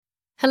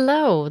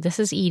Hello, this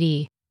is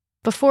Edie.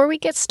 Before we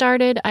get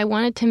started, I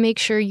wanted to make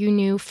sure you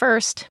knew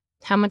first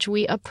how much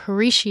we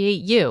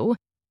appreciate you,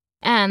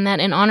 and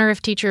that in honor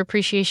of Teacher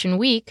Appreciation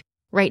Week,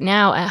 right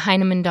now at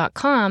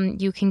Heinemann.com,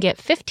 you can get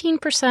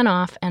 15%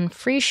 off and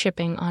free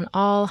shipping on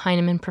all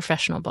Heinemann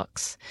professional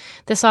books.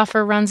 This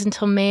offer runs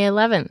until May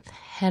 11th.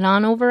 Head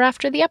on over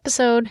after the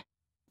episode.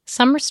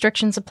 Some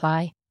restrictions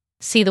apply.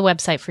 See the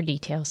website for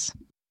details.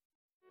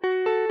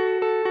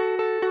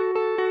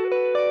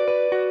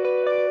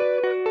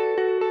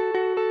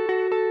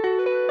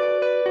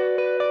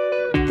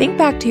 Think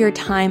back to your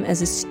time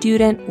as a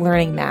student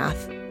learning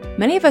math.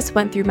 Many of us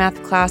went through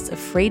math class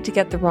afraid to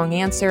get the wrong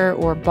answer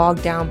or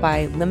bogged down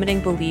by limiting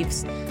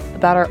beliefs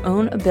about our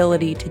own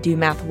ability to do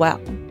math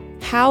well.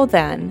 How,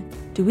 then,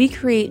 do we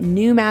create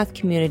new math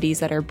communities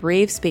that are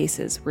brave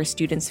spaces where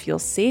students feel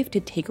safe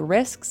to take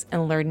risks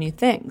and learn new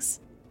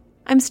things?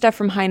 I'm Steph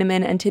from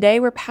Heinemann, and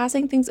today we're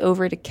passing things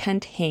over to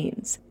Kent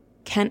Haynes.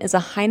 Kent is a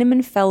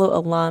Heinemann Fellow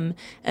alum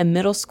and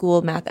middle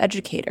school math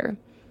educator.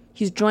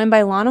 He's joined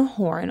by Ilana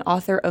Horn,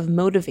 author of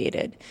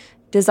Motivated,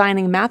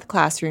 Designing Math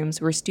Classrooms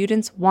Where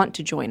Students Want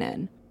to Join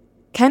In.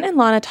 Kent and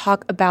Lana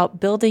talk about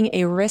building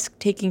a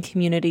risk-taking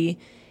community,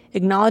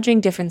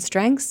 acknowledging different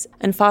strengths,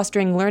 and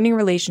fostering learning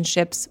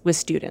relationships with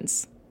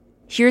students.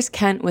 Here's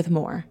Kent with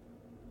more.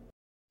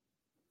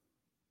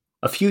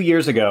 A few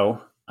years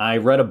ago, I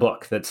read a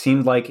book that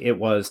seemed like it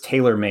was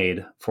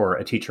tailor-made for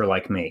a teacher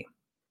like me.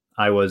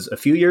 I was a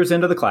few years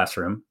into the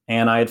classroom,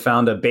 and I had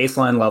found a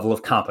baseline level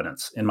of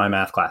competence in my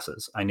math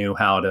classes. I knew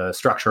how to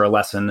structure a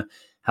lesson,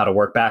 how to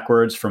work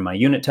backwards from my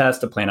unit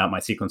test to plan out my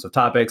sequence of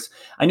topics.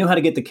 I knew how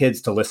to get the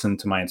kids to listen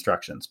to my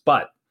instructions.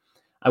 But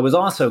I was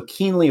also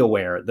keenly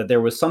aware that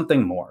there was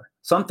something more,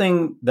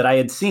 something that I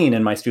had seen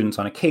in my students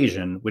on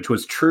occasion, which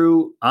was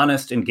true,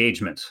 honest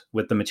engagement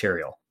with the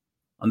material.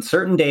 On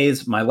certain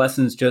days, my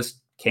lessons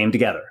just came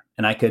together,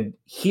 and I could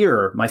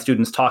hear my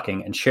students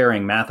talking and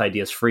sharing math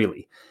ideas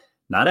freely.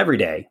 Not every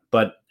day,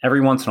 but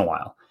every once in a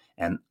while.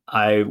 And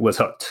I was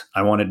hooked.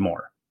 I wanted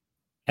more.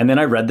 And then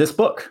I read this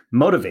book,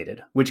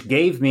 Motivated, which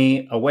gave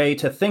me a way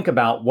to think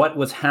about what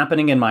was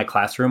happening in my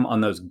classroom on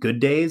those good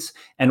days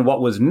and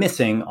what was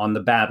missing on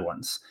the bad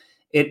ones.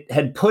 It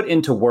had put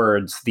into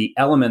words the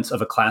elements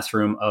of a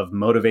classroom of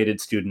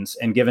motivated students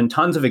and given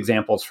tons of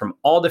examples from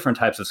all different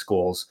types of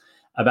schools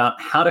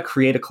about how to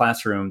create a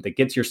classroom that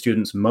gets your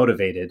students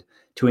motivated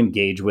to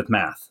engage with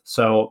math.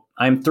 So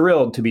I'm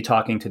thrilled to be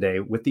talking today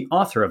with the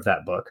author of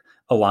that book,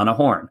 Ilana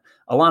Horn.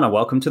 Ilana,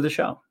 welcome to the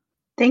show.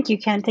 Thank you,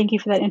 Ken. Thank you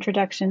for that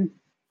introduction.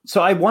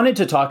 So I wanted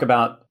to talk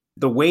about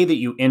the way that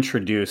you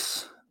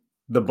introduce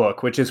the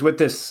book, which is with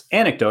this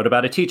anecdote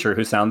about a teacher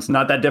who sounds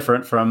not that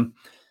different from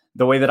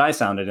the way that I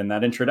sounded in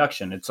that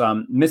introduction. It's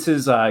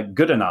Mrs.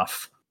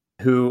 Goodenough,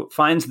 who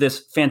finds this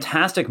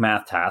fantastic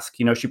math task.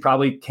 You know, she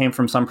probably came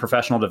from some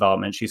professional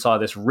development. She saw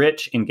this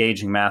rich,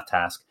 engaging math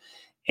task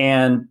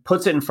and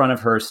puts it in front of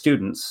her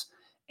students.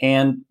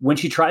 And when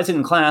she tries it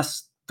in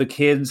class, the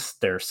kids,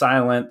 they're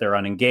silent, they're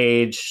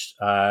unengaged,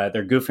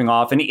 they're goofing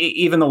off. And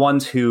even the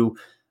ones who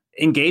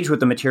engage with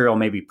the material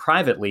maybe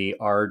privately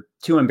are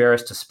too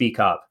embarrassed to speak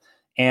up.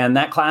 And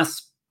that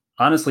class,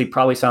 honestly,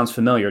 probably sounds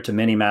familiar to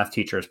many math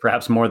teachers,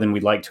 perhaps more than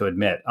we'd like to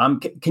admit.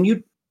 Can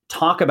you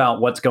talk about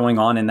what's going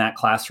on in that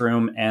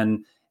classroom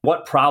and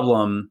what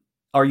problem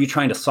are you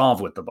trying to solve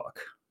with the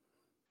book?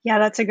 Yeah,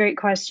 that's a great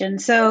question.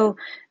 So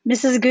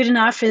Mrs.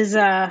 Goodenough is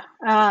a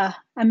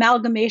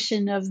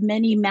amalgamation of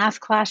many math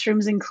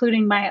classrooms,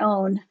 including my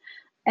own,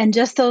 and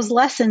just those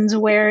lessons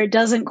where it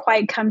doesn't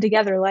quite come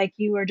together like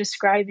you were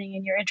describing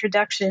in your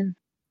introduction.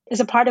 As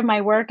a part of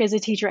my work as a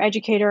teacher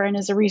educator and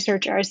as a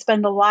researcher, I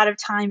spend a lot of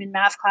time in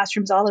math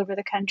classrooms all over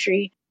the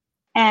country.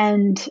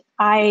 And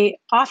I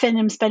often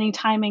am spending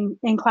time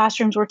in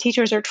classrooms where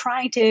teachers are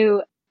trying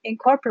to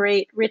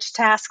incorporate rich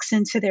tasks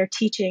into their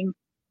teaching.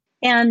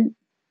 And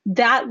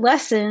that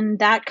lesson,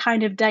 that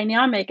kind of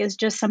dynamic is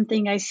just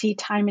something I see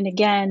time and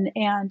again.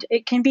 And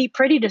it can be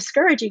pretty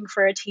discouraging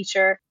for a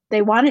teacher.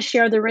 They want to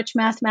share the rich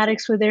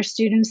mathematics with their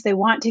students. They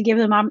want to give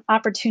them an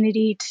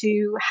opportunity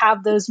to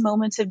have those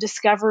moments of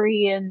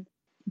discovery and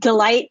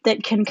delight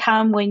that can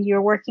come when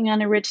you're working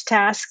on a rich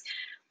task.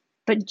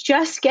 But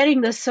just getting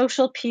the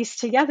social piece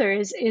together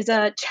is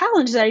a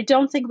challenge that I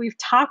don't think we've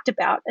talked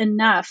about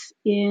enough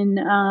in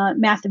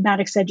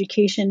mathematics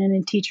education and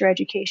in teacher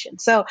education.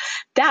 So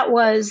that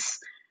was,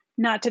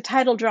 not to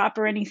title drop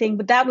or anything,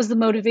 but that was the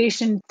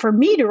motivation for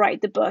me to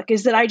write the book,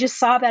 is that I just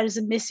saw that as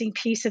a missing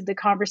piece of the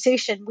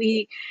conversation.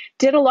 We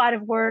did a lot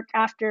of work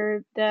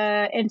after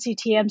the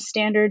NCTM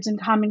standards and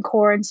Common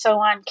Core and so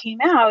on came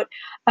out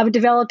of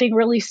developing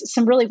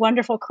some really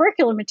wonderful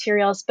curriculum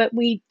materials, but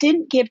we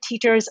didn't give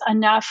teachers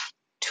enough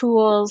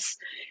tools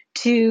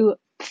to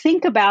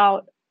think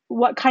about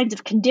what kinds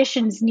of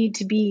conditions need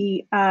to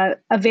be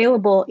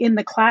available in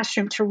the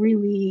classroom to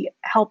really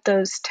help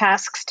those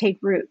tasks take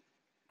root.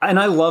 And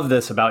I love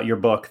this about your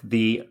book,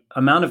 the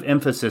amount of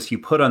emphasis you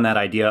put on that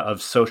idea of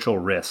social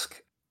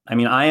risk. I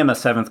mean, I am a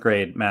seventh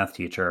grade math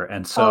teacher,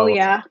 and Oh, so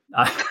yeah.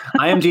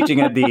 I am teaching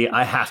at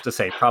I have to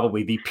say,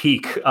 probably the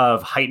peak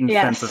of heightened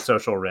sense of Yes,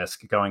 social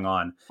risk going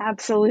on.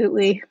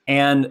 absolutely.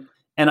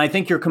 And I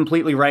think you're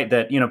completely right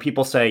that,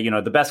 people say,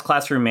 the best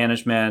classroom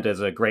management is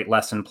a great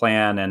lesson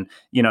plan. And,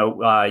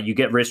 you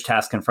get rich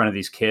tasks in front of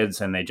these kids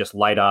and they just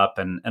light up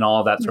and all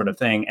of that sort Mhm. of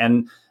thing.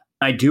 And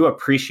I do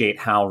appreciate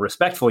how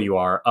respectful you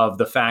are of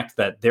the fact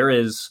that there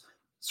is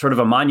sort of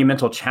a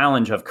monumental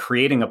challenge of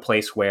creating a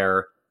place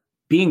where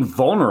being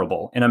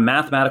vulnerable in a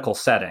mathematical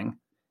setting,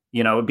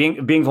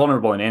 being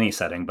vulnerable in any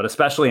setting, but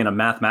especially in a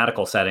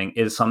mathematical setting,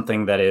 is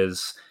something that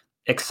is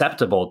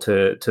acceptable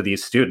to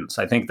these students.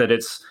 I think that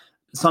it's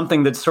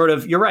something that's sort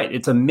of, you're right,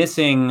 it's a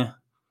missing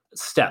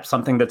step,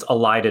 something that's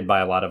elided by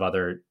a lot of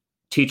other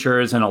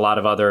teachers and a lot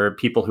of other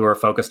people who are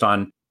focused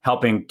on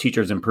helping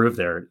teachers improve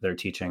their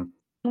teaching.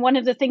 One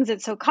of the things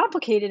that's so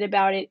complicated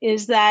about it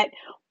is that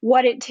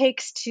what it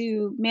takes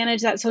to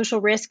manage that social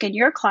risk in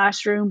your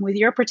classroom with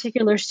your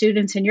particular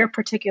students in your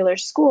particular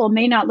school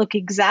may not look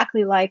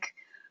exactly like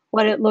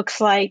what it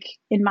looks like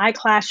in my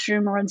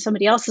classroom or in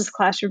somebody else's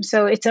classroom.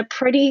 So it's a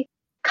pretty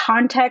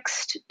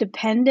context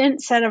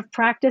dependent set of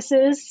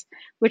practices,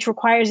 which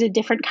requires a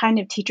different kind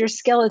of teacher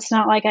skill. It's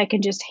not like I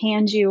can just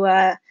hand you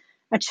a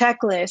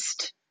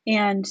checklist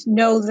and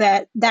know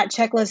that that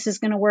checklist is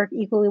going to work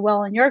equally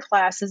well in your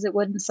class as it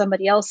would in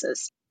somebody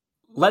else's.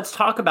 Let's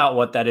talk about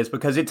what that is,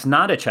 because it's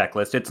not a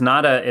checklist. It's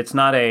not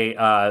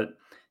a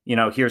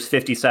here's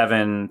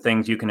 57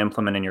 things you can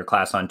implement in your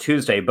class on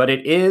Tuesday, but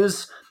it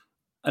is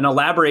an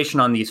elaboration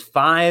on these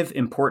 5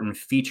 important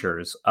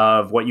features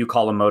of what you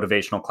call a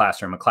motivational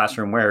classroom, a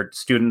classroom where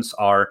students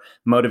are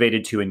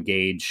motivated to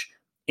engage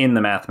in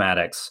the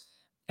mathematics.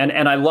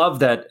 And I love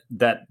that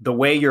the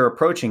way you're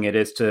approaching it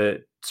is to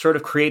sort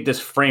of create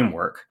this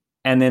framework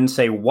and then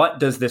say, what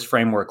does this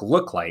framework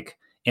look like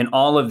in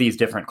all of these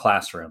different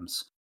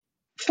classrooms?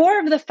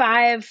 4 of the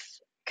 5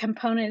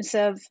 components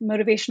of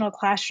motivational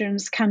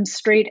classrooms come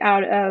straight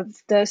out of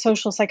the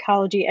social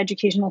psychology,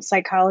 educational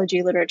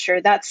psychology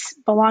literature. That's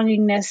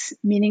belongingness,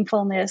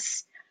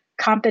 meaningfulness,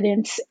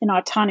 competence, and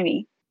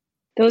autonomy.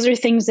 Those are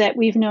things that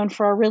we've known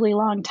for a really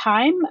long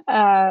time,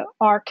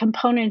 are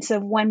components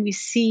of when we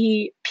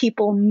see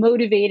people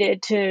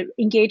motivated to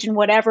engage in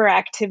whatever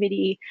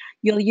activity,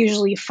 you'll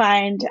usually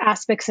find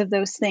aspects of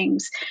those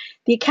things.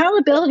 The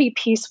accountability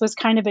piece was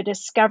kind of a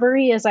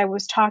discovery as I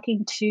was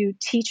talking to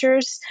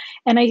teachers.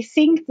 And I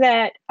think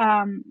that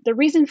the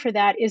reason for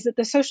that is that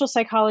the social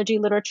psychology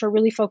literature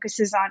really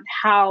focuses on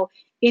how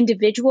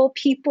individual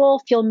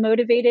people feel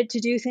motivated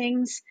to do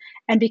things.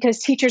 And because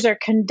teachers are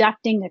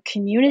conducting a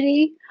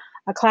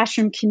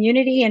classroom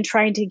community, and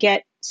trying to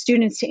get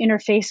students to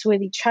interface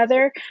with each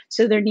other.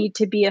 So there need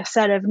to be a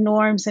set of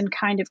norms and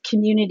kind of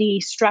community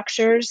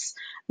structures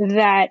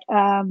that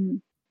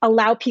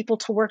allow people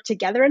to work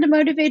together in a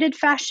motivated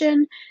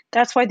fashion.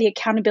 That's why the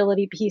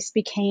accountability piece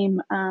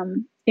became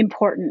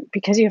important,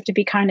 because you have to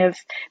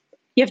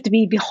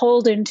be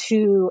beholden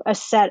to a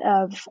set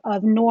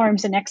of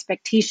norms and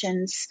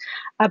expectations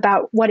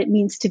about what it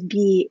means to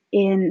be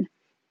in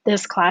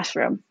this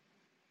classroom.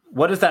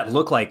 What does that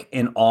look like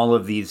in all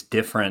of these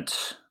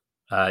different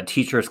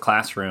teachers'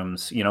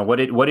 classrooms?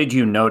 What did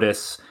you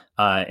notice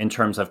in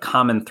terms of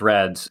common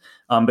threads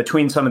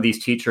between some of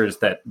these teachers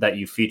that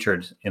you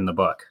featured in the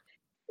book?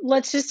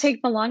 Let's just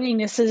take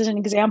belongingness as an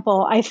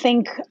example. I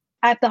think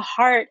at the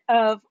heart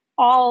of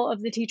all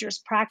of the teachers'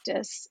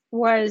 practice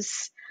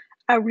was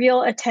a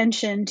real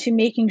attention to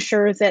making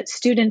sure that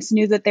students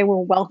knew that they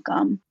were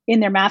welcome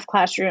in their math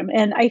classroom.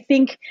 And I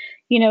think,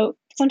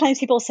 sometimes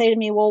people say to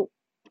me, well,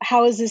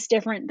 how is this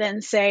different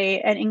than, say,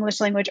 an English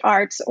language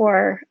arts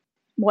or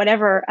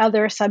whatever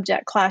other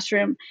subject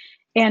classroom?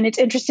 And it's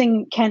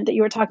interesting, Kent, that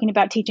you were talking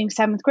about teaching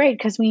 7th grade,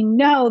 because we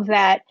know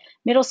that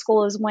middle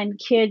school is when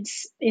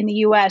kids in the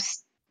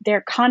US, their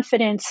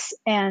confidence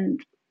and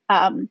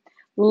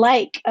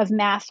like of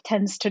math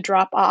tends to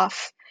drop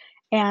off.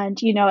 And,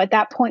 at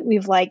that point,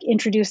 we've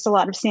introduced a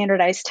lot of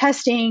standardized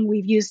testing.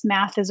 We've used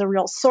math as a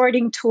real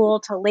sorting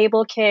tool to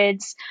label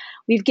kids.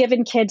 We've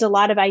given kids a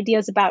lot of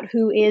ideas about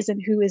who is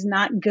and who is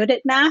not good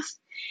at math.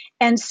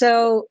 And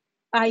so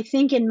I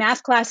think in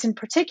math class in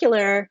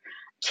particular,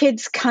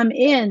 kids come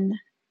in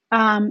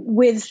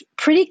with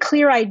pretty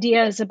clear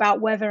ideas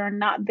about whether or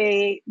not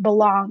they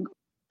belong.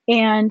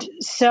 And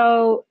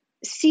so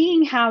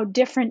seeing how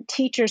different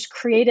teachers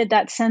created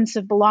that sense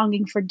of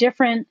belonging for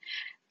different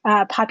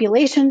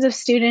populations of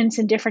students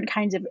and different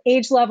kinds of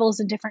age levels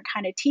and different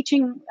kind of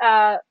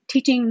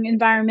teaching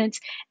environments,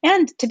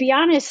 and to be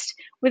honest,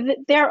 with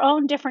their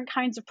own different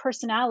kinds of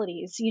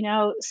personalities.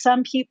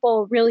 Some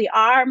people really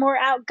are more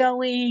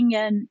outgoing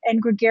and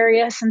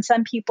gregarious, and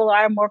some people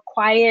are more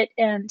quiet,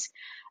 and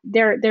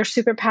their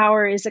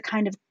superpower is a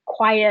kind of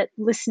quiet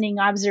listening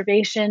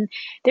observation.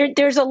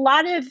 There's a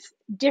lot of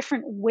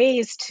different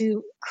ways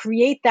to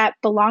create that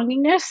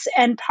belongingness.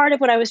 And part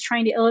of what I was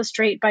trying to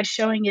illustrate by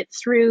showing it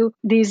through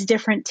these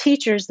different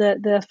teachers,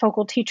 the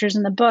focal teachers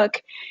in the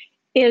book,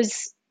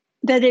 is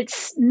that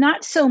it's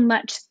not so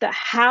much the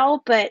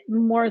how, but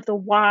more the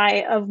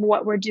why of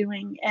what we're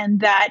doing,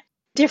 and that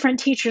different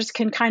teachers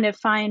can kind of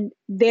find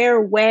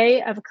their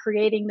way of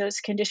creating those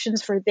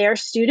conditions for their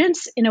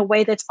students in a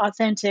way that's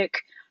authentic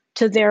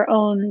to their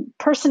own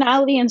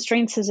personality and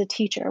strengths as a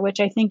teacher, which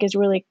I think is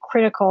really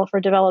critical for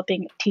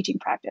developing teaching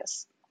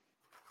practice.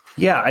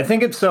 Yeah, I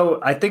think it's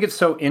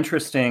so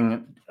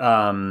interesting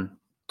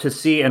to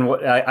see, and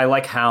what I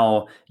like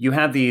how you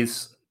have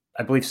these,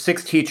 I believe,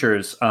 6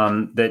 teachers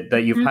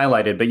that you've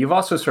highlighted, but you've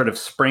also sort of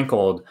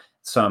sprinkled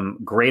some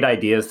great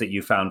ideas that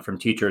you found from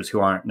teachers who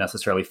aren't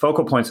necessarily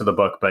focal points of the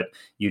book, but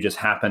you just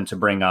happen to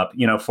bring up.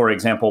 For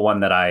example, one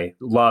that I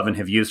love and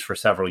have used for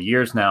several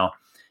years now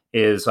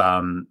is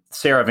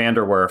Sarah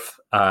Vanderwerf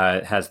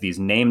has these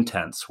name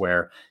tents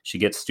where she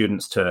gets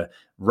students to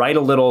write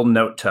a little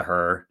note to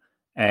her,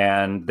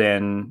 and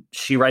then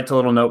she writes a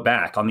little note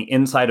back on the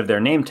inside of their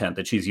name tent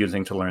that she's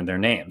using to learn their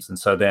names. And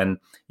so then,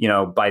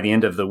 by the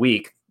end of the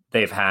week,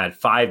 they've had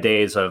 5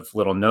 days of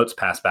little notes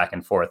passed back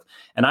and forth.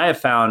 And I have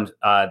found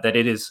that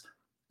it is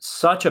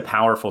such a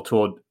powerful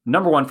tool,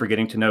 number one, for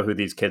getting to know who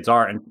these kids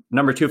are, and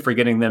number two, for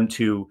getting them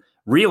to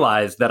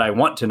realize that I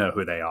want to know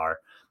who they are.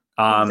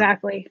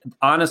 Exactly.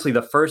 Honestly,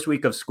 the first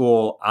week of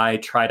school, I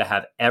try to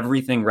have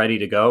everything ready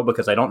to go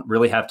because I don't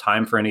really have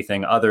time for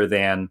anything other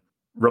than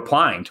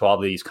replying to all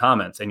these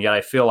comments. And yet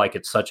I feel like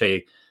it's such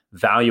a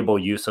valuable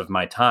use of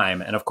my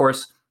time. And of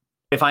course,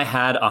 if I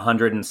had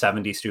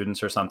 170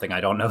 students or something,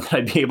 I don't know that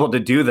I'd be able to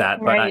do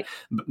that. Right.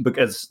 But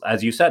because,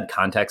 as you said,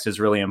 context is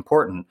really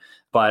important.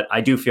 But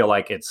I do feel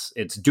like it's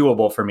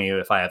doable for me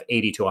if I have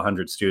 80 to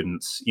 100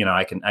 students.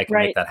 I can Right.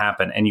 make that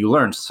happen. And you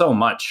learn so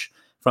much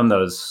from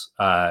those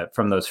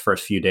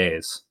first few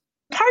days.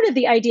 Part of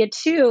the idea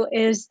too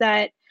is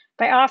that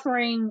by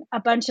offering a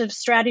bunch of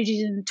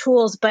strategies and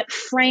tools, but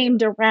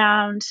framed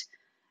around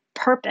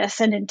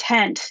purpose and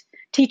intent,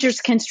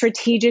 teachers can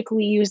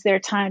strategically use their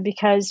time,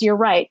 because you're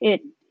right,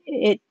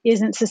 it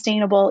isn't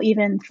sustainable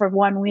even for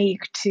 1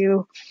 week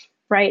to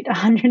write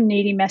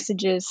 180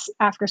 messages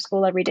after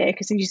school every day,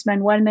 because if you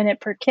spend 1 minute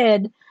per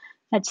kid,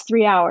 that's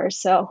 3 hours.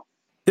 So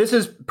this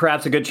is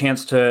perhaps a good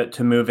chance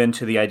to move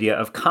into the idea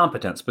of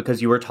competence,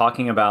 because you were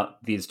talking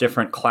about these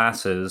different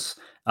classes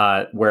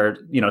where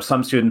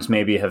some students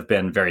maybe have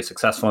been very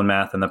successful in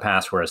math in the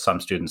past, whereas some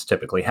students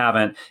typically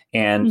haven't.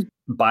 And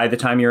by the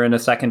time you're in a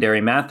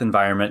secondary math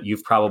environment,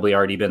 you've probably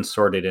already been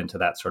sorted into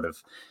that sort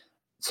of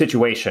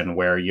situation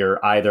where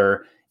you're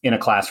either in a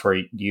class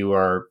where you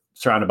are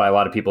surrounded by a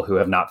lot of people who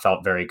have not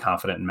felt very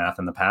confident in math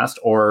in the past,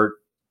 or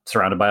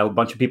surrounded by a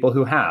bunch of people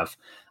who have.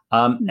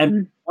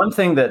 And one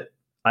thing that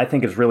I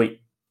think is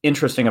really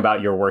interesting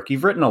about your work,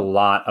 you've written a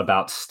lot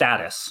about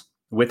status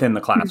within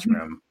the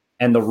classroom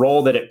and the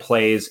role that it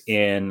plays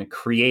in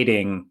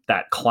creating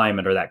that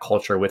climate or that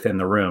culture within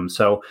the room.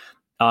 So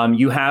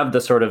you have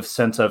the sort of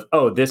sense of,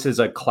 this is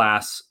a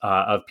class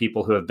of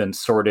people who have been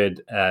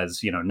sorted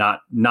as,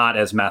 not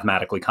as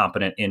mathematically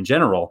competent in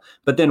general.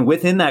 But then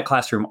within that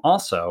classroom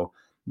also,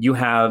 you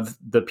have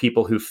the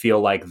people who feel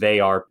like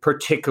they are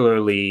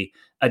particularly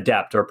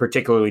adept or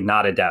particularly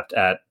not adept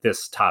at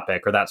this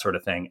topic or that sort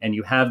of thing. And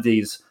you have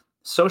these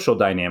social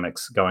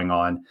dynamics going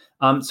on.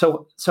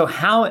 So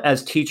how,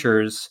 as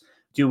teachers,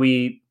 do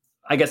we,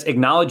 I guess,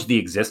 acknowledge the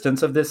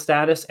existence of this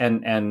status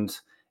and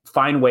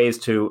find ways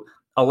to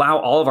allow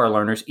all of our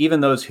learners,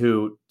 even those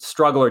who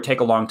struggle or take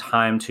a long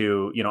time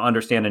to,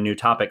 understand a new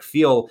topic,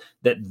 feel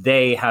that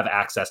they have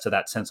access to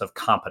that sense of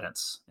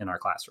competence in our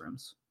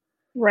classrooms?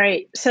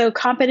 Right. So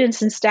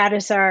competence and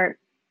status are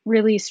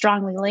really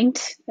strongly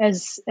linked,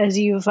 as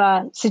you've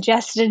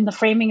suggested in the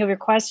framing of your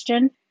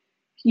question.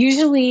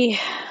 Usually,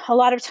 a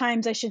lot of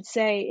times, I should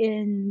say,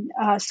 in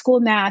school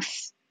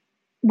math,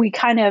 we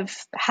kind of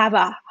have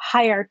a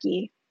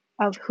hierarchy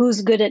of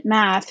who's good at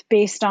math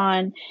based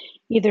on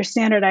either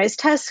standardized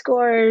test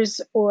scores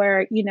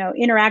or,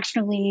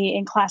 interactionally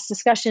in class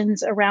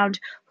discussions around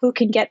who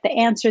can get the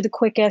answer the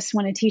quickest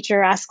when a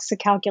teacher asks a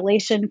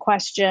calculation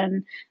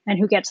question and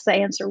who gets the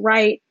answer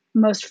right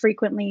most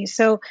frequently.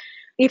 So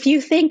if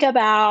you think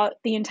about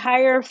the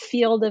entire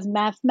field of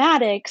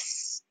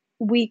mathematics,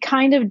 we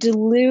kind of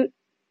dilute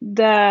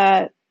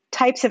the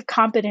types of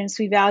competence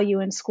we value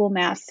in school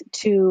math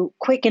to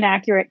quick and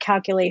accurate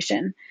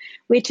calculation,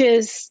 which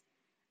is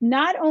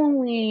not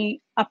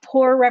only a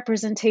poor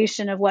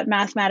representation of what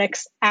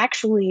mathematics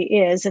actually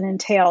is and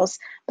entails,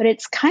 but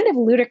it's kind of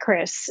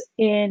ludicrous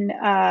in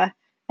a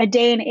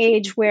day and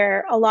age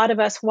where a lot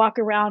of us walk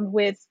around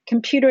with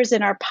computers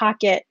in our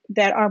pocket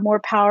that are more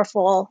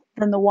powerful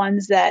than the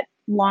ones that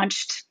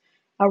launched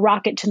a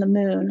rocket to the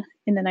moon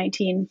in the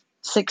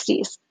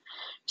 1960s.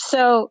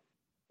 So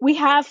we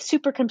have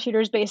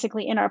supercomputers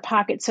basically in our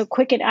pocket. So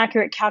quick and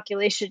accurate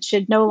calculation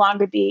should no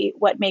longer be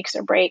what makes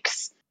or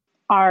breaks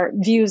our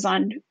views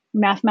on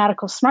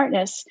mathematical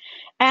smartness.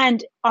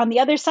 And on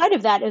the other side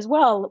of that as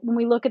well, when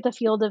we look at the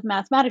field of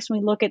mathematics, when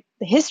we look at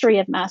the history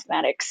of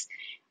mathematics,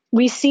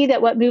 we see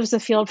that what moves the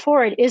field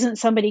forward isn't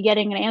somebody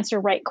getting an answer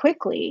right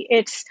quickly.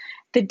 It's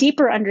the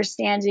deeper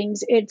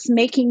understandings. It's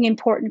making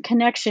important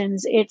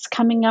connections. It's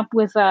coming up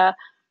with a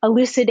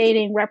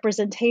elucidating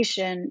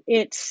representation.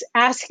 It's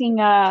asking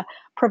a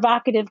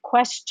provocative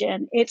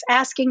question. It's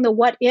asking the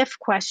what if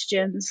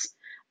questions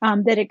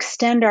that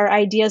extend our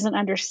ideas and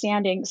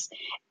understandings.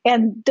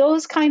 And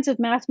those kinds of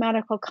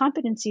mathematical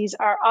competencies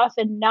are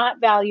often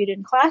not valued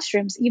in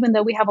classrooms, even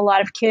though we have a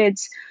lot of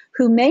kids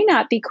who may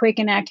not be quick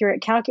and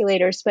accurate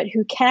calculators, but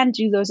who can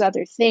do those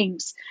other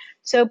things.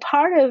 So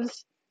part of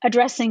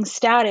addressing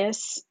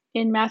status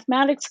in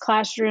mathematics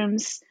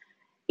classrooms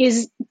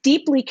is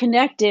deeply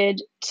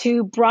connected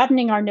to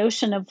broadening our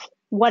notion of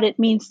what it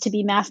means to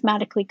be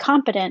mathematically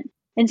competent.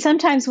 And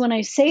sometimes when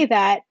I say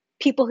that,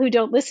 people who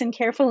don't listen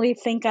carefully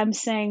think I'm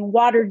saying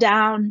water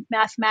down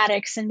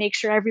mathematics and make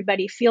sure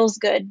everybody feels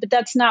good. But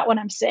that's not what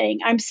I'm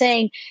saying. I'm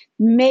saying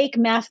make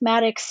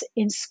mathematics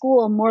in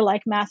school more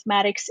like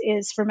mathematics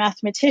is for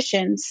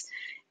mathematicians.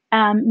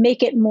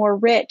 Make it more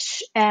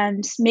rich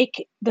and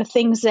make the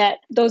things that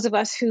those of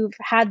us who've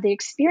had the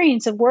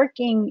experience of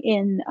working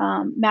in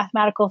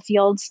mathematical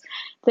fields,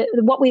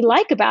 what we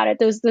like about it,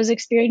 those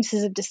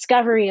experiences of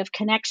discovery, of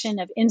connection,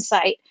 of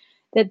insight,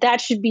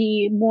 that should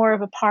be more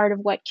of a part of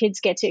what kids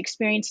get to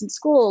experience in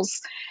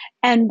schools.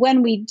 And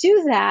when we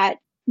do that,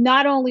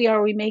 not only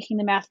are we making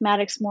the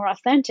mathematics more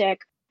authentic,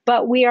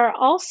 but we are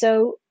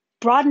also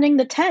broadening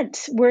the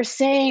tent. We're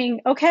saying,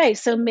 okay,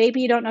 so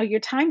maybe you don't know your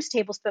times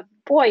tables, but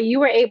boy,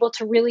 you were able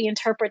to really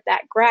interpret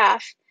that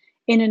graph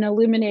in an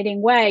illuminating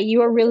way. You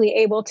were really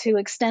able to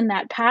extend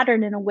that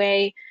pattern in a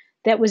way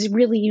that was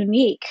really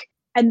unique.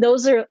 And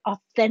those are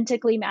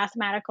authentically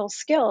mathematical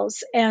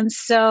skills. And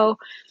so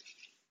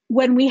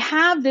when we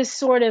have this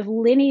sort of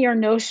linear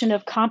notion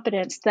of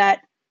competence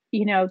that,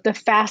 the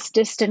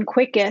fastest and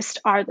quickest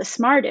are the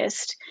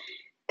smartest,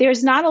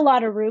 there's not a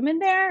lot of room in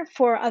there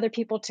for other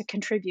people to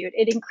contribute.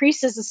 It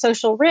increases the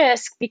social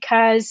risk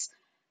because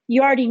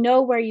you already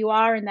know where you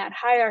are in that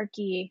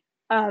hierarchy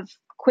of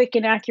quick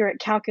and accurate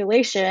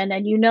calculation,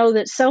 and you know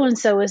that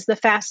so-and-so is the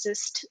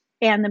fastest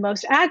and the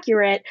most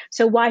accurate,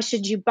 so why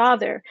should you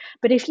bother?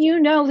 But if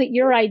you know that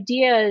your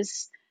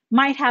ideas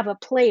might have a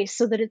place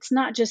so that it's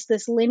not just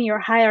this linear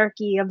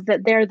hierarchy of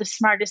that they're the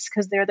smartest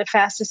because they're the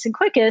fastest and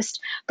quickest,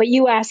 but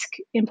you ask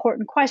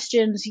important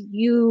questions,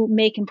 you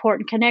make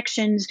important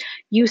connections,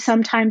 you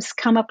sometimes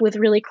come up with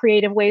really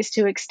creative ways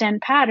to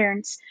extend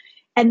patterns,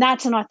 and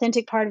that's an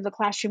authentic part of the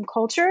classroom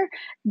culture,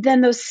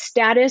 then those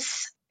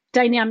status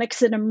dynamics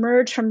that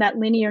emerge from that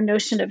linear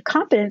notion of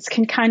competence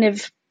can kind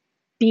of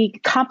be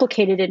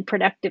complicated in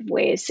productive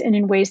ways and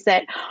in ways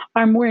that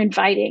are more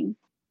inviting.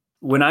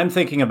 When I'm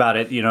thinking about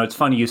it, it's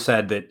funny you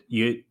said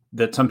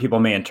that some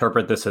people may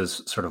interpret this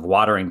as sort of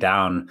watering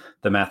down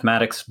the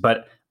mathematics,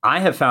 but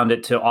I have found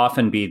it to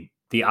often be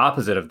the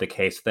opposite of the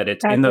case, that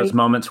it's in those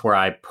moments where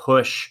I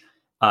push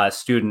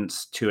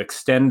students to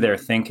extend their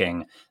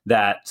thinking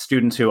that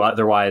students who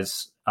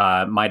otherwise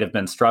might have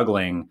been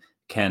struggling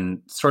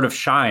can sort of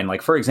shine.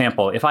 Like, for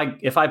example, if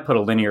I put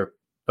a linear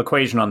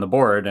equation on the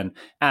board and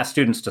ask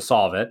students to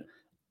solve it,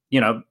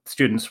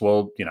 students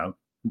will,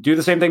 do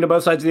the same thing to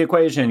both sides of the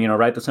equation,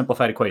 write the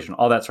simplified equation,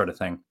 all that sort of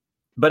thing.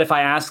 But if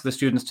I ask the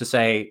students to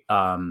say,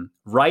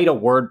 write a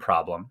word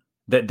problem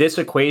that this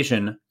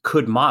equation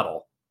could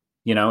model,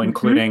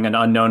 including an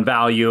unknown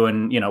value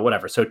and,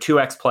 whatever. So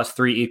 2x plus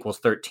 3 equals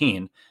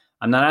 13.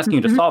 I'm not asking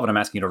you to solve it. I'm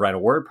asking you to write a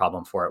word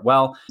problem for it.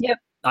 Well,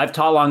 I've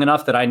taught long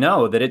enough that I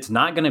know that it's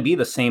not going to be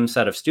the same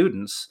set of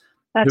students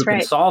who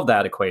can solve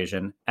that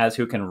equation as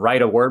who can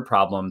write a word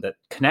problem that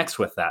connects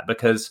with that,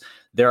 because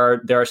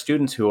there are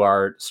students who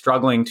are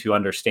struggling to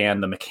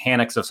understand the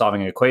mechanics of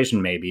solving an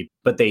equation maybe,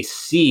 but they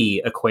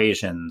see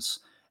equations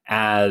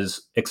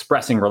as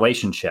expressing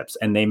relationships,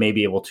 and they may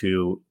be able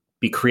to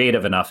be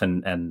creative enough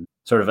and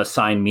sort of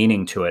assign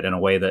meaning to it in a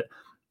way that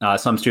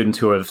some students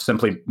who have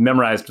simply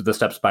memorized the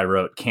steps by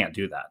rote can't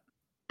do that.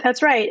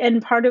 That's right.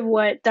 And part of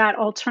what that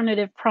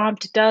alternative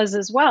prompt does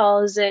as well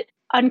is it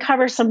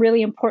uncovers some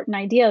really important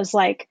ideas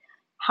like,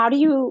 how do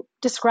you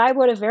describe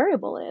what a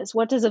variable is?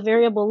 What does a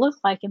variable look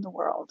like in the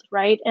world,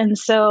 right? And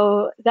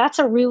so that's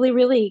a really,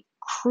 really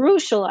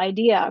crucial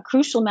idea, a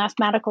crucial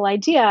mathematical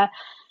idea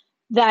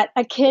that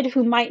a kid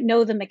who might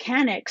know the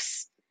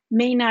mechanics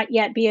may not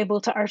yet be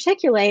able to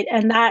articulate.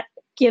 And that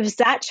gives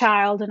that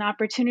child an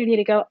opportunity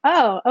to go,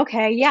 oh,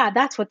 okay, yeah,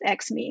 that's what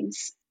X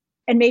means.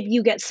 And maybe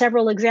you get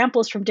several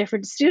examples from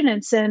different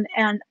students, and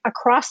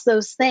across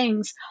those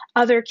things,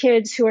 other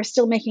kids who are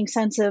still making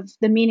sense of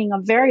the meaning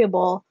of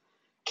variable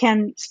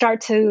can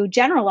start to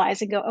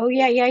generalize and go, oh,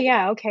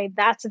 yeah, okay,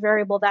 that's a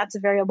variable, that's a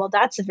variable,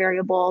 that's a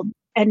variable.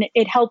 And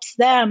it helps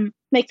them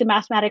make the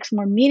mathematics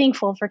more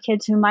meaningful for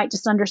kids who might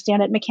just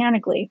understand it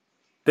mechanically.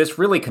 This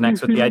really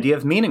connects with the idea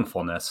of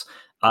meaningfulness.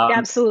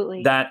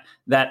 Absolutely. That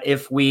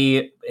if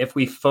we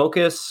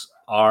focus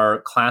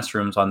our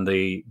classrooms on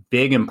the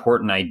big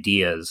important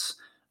ideas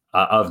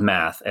of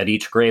math at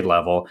each grade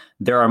level,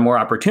 there are more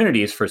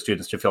opportunities for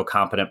students to feel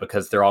competent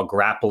because they're all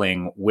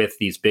grappling with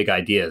these big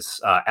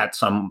ideas at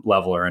some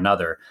level or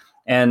another.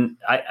 And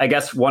I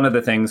guess one of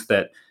the things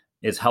that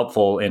is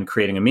helpful in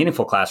creating a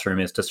meaningful classroom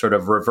is to sort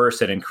of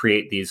reverse it and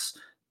create these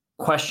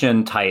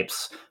question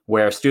types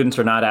where students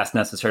are not asked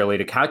necessarily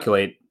to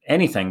calculate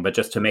anything, but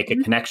just to make a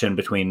connection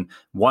between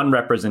one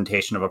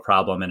representation of a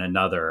problem and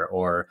another,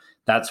 or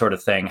that sort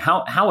of thing.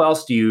 How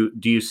else do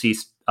you see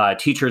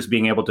teachers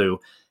being able to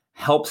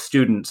help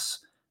students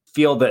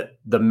feel that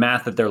the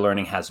math that they're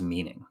learning has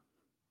meaning?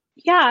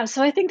 Yeah,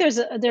 so I think there's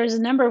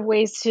a number of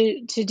ways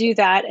to do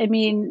that. I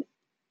mean,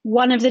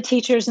 one of the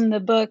teachers in the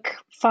book,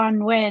 Fan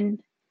Nguyen,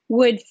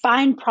 would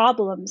find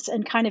problems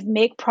and kind of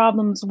make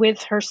problems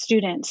with her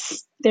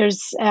students.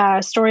 There's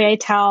a story I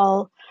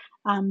tell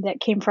that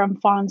came from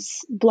Fan's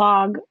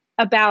blog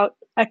about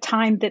a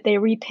time that they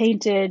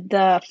repainted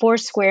the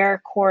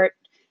Foursquare court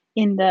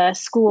in the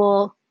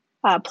school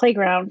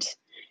playground.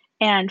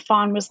 And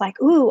Fawn was like,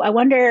 "Ooh, I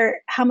wonder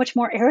how much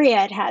more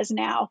area it has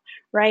now,"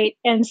 right?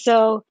 And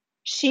so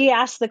she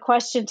asked the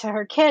question to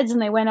her kids,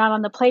 and they went out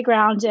on the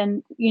playground,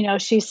 and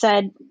she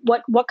said,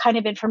 "What kind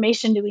of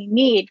information do we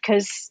need?"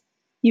 Because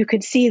you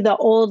could see the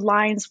old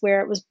lines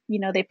where it was,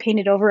 they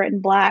painted over it in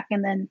black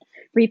and then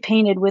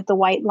repainted with the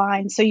white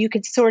lines, so you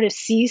could sort of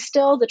see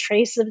still the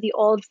trace of the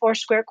old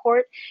Foursquare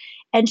court.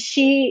 And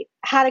she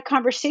had a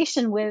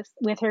conversation with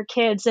her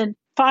kids, and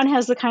Fawn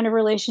has the kind of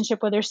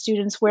relationship with her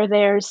students where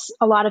there's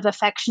a lot of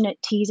affectionate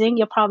teasing.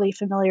 You're probably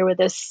familiar with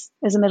this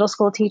as a middle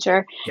school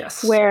teacher.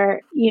 Yes.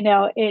 Where,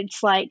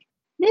 it's like,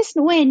 "Miss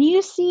Nguyen,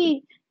 you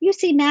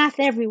see math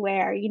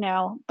everywhere,"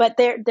 but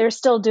they're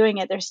still doing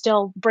it. They're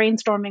still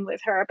brainstorming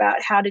with her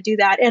about how to do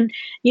that. And,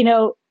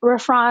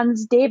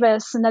 Rafranz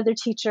Davis, another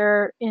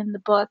teacher in the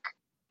book,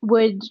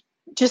 would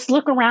just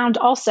look around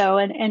also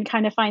and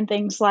kind of find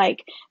things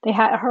like they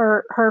had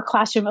her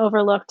classroom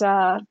overlooked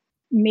a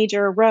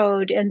major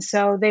road. And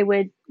so they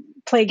would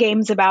play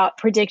games about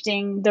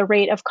predicting the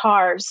rate of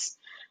cars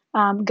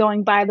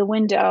going by the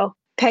window.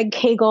 Peg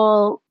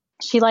Kegel,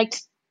 she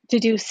liked to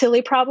do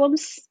silly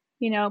problems,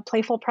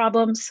 playful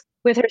problems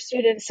with her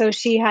students. So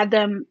she had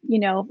them,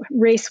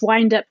 race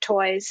wind-up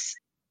toys.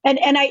 And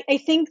I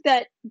think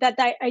that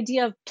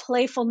idea of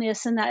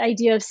playfulness and that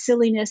idea of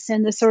silliness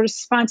and the sort of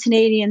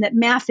spontaneity, and that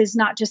math is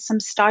not just some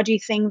stodgy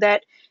thing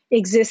that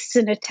exists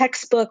in a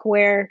textbook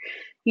where,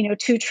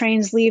 two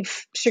trains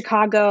leave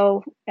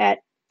Chicago at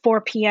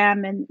 4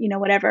 p.m. and,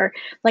 whatever,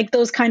 like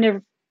those kind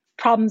of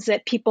problems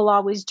that people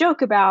always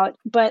joke about.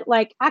 But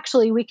like,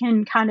 actually, we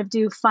can kind of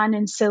do fun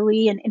and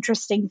silly and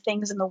interesting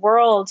things in the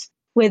world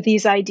with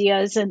these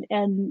ideas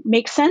and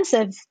make sense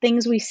of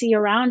things we see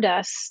around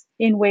us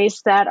in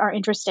ways that are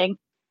interesting.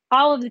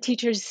 All of the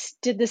teachers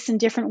did this in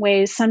different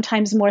ways,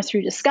 sometimes more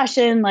through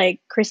discussion,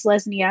 like Chris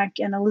Lesniak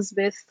and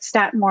Elizabeth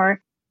Statmore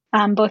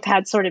both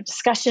had sort of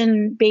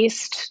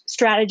discussion-based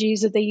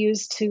strategies that they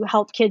used to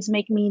help kids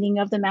make meaning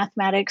of the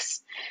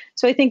mathematics.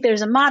 So I think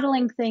there's a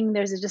modeling thing,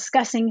 there's a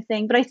discussing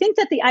thing, but I think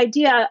that the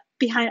idea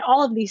behind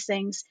all of these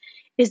things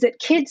is that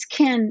kids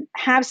can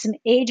have some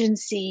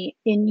agency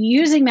in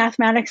using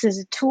mathematics as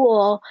a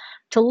tool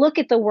to look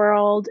at the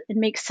world and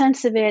make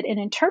sense of it and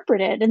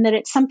interpret it, and that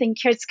it's something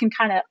kids can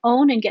kind of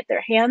own and get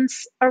their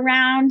hands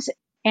around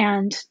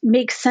and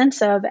make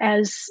sense of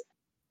as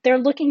they're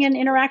looking and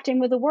interacting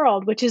with the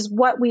world, which is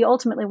what we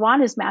ultimately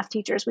want as math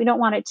teachers. We don't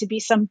want it to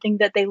be something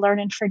that they learn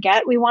and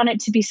forget. We want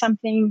it to be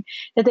something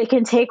that they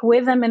can take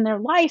with them in their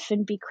life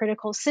and be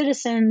critical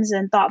citizens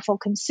and thoughtful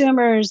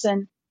consumers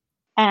and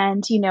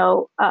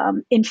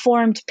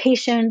informed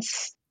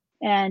patients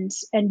and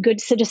good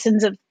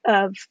citizens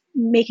of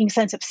making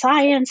sense of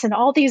science and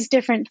all these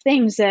different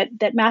things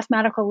that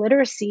mathematical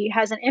literacy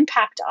has an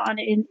impact on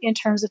in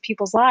terms of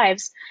people's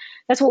lives.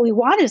 That's what we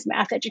want as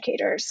math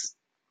educators.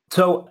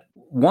 So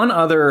one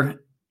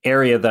other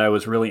area that I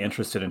was really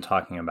interested in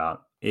talking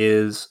about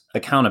is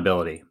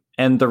accountability.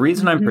 And the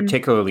reason I'm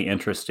particularly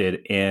interested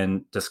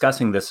in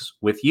discussing this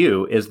with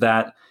you is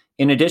that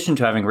in addition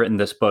to having written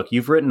this book,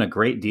 you've written a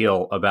great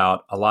deal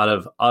about a lot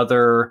of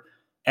other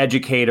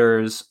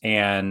educators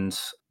and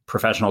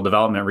professional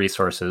development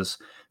resources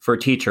for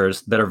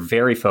teachers that are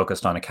very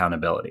focused on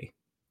accountability.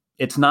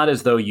 It's not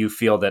as though you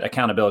feel that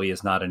accountability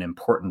is not an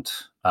important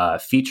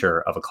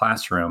feature of a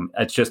classroom.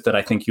 It's just that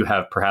I think you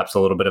have perhaps a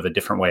little bit of a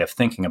different way of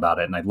thinking about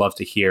it. And I'd love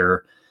to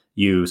hear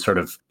you sort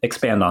of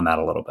expand on that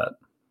a little bit.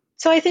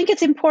 So I think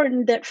it's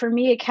important that for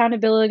me,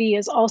 accountability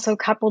is also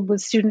coupled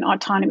with student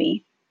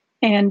autonomy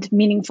and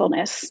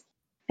meaningfulness,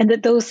 and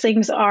that those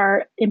things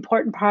are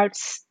important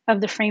parts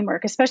of the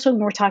framework, especially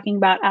when we're talking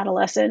about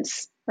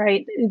adolescence,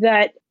 right?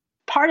 That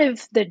part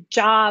of the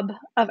job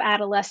of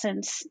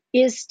adolescence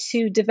is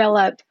to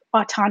develop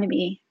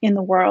autonomy in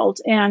the world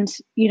and,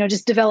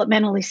 just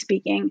developmentally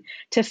speaking,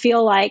 to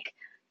feel like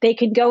they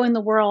can go in the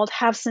world,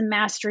 have some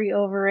mastery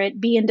over it,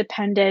 be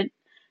independent,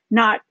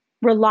 not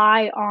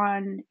rely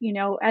on,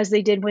 as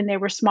they did when they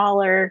were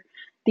smaller,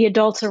 the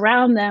adults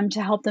around them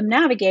to help them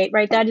navigate,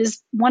 right? That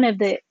is one of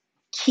the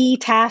key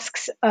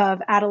tasks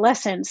of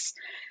adolescence.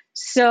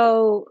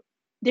 So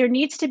there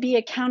needs to be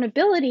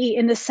accountability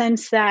in the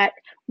sense that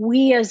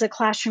we as a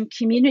classroom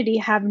community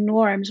have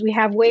norms. We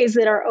have ways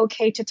that are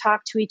okay to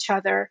talk to each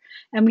other,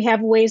 and we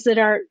have ways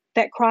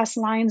that cross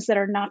lines that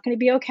are not going to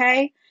be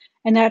okay.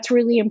 And that's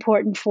really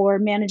important for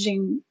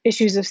managing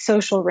issues of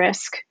social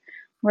risk,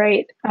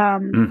 right?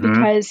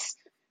 Because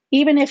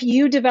even if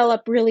you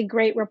develop really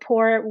great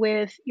rapport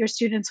with your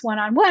students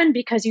one-on-one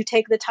because you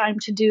take the time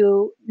to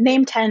do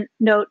name tent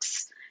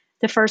notes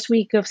the first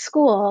week of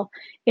school,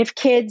 if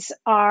kids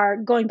are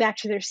going back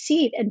to their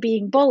seat and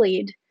being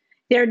bullied,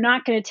 they're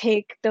not going to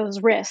take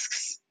those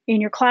risks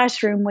in your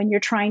classroom when you're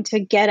trying to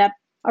get up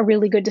a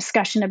really good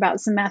discussion about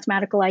some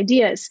mathematical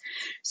ideas.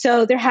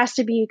 So there has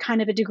to be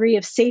kind of a degree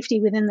of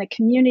safety within the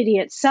community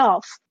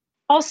itself.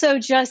 Also,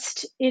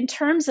 just in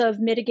terms of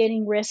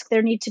mitigating risk,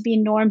 there need to be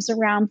norms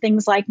around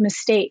things like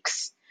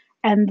mistakes,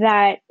 and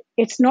that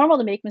it's normal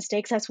to make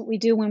mistakes. That's what we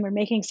do when we're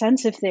making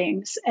sense of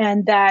things.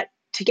 And that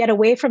to get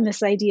away from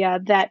this idea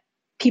that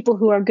people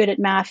who are good at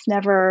math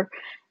never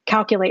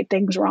calculate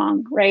things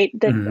wrong, right?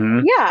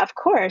 That, yeah, of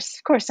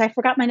course, I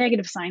forgot my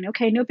negative sign.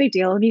 Okay, no big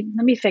deal.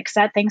 Let me fix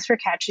that. Thanks for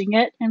catching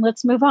it, and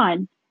let's move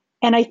on.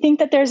 And I think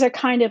that there's a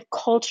kind of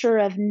culture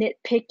of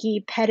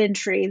nitpicky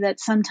pedantry that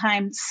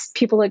sometimes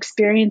people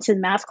experience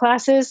in math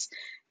classes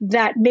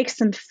that makes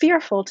them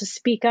fearful to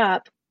speak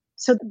up.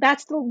 So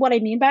that's what I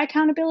mean by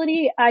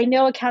accountability. I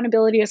know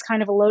accountability is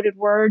kind of a loaded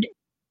word.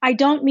 I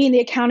don't mean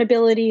the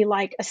accountability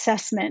like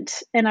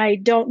assessment, and I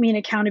don't mean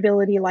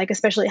accountability like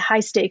especially high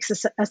stakes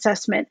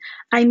assessment.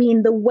 I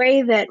mean the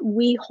way that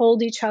we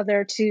hold each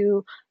other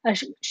to a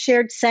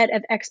shared set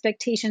of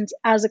expectations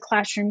as a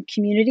classroom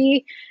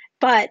community,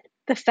 but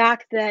the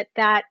fact that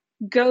that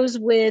goes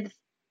with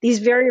these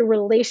very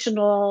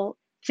relational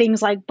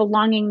things like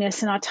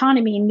belongingness and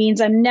autonomy means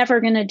I'm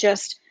never going to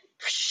just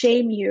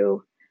shame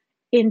you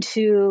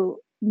into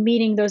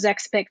meeting those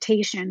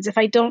expectations. If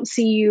I don't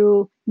see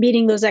you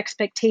meeting those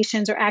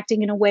expectations or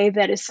acting in a way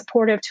that is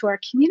supportive to our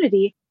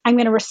community, I'm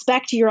going to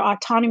respect your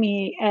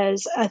autonomy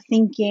as a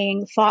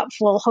thinking,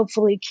 thoughtful,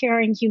 hopefully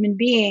caring human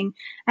being,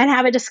 and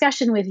have a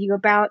discussion with you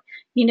about,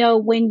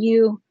 when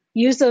you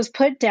use those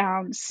put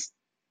downs,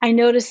 I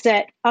notice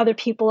that other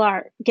people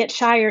get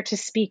shyer to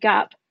speak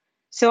up.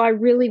 So I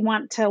really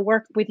want to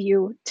work with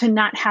you to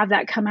not have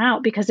that come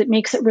out, because it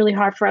makes it really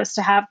hard for us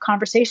to have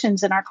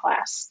conversations in our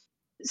class.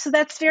 So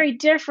that's very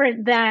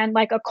different than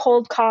like a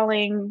cold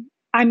calling,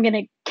 I'm going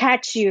to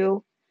catch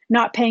you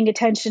not paying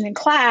attention in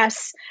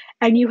class,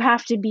 and you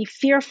have to be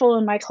fearful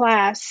in my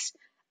class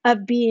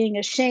of being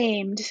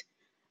ashamed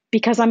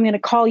because I'm going to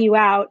call you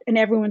out and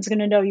everyone's going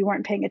to know you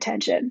weren't paying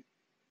attention.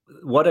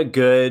 What a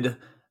good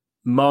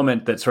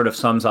moment that sort of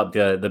sums up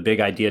the big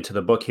idea to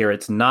the book here.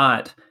 It's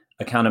not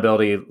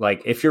accountability.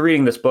 Like if you're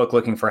reading this book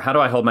looking for how do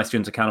I hold my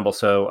students accountable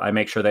so I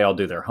make sure they all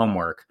do their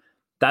homework,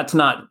 that's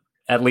not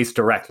at least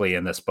directly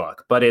in this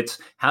book, but it's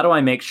how do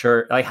I make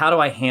sure, like, how do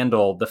I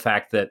handle the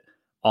fact that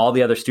all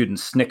the other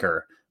students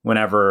snicker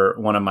whenever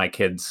one of my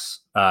kids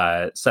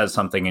says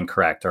something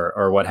incorrect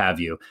or what have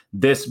you.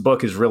 This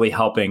book is really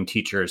helping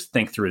teachers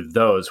think through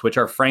those, which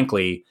are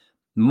frankly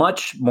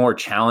much more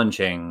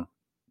challenging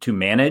to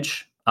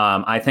manage,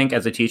 I think,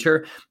 as a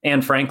teacher.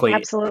 And frankly,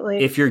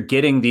 absolutely, if you're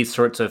getting these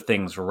sorts of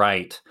things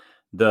right,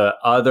 the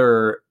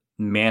other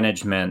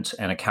management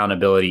and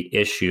accountability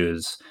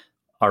issues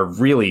are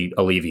really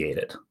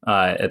alleviated,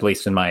 at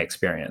least in my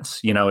experience.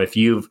 If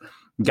you've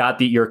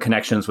got your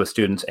connections with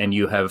students and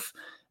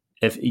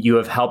if you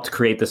have helped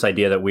create this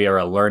idea that we are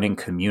a learning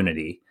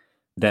community,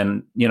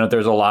 then,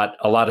 there's a lot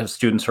of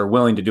students are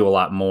willing to do a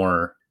lot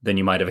more than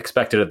you might have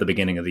expected at the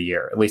beginning of the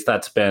year. At least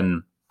that's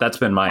been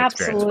my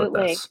experience with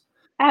this.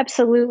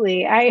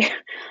 Absolutely. I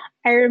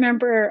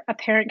remember a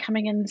parent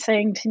coming in and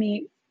saying to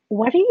me,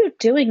 "What are you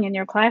doing in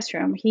your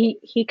classroom?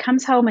 He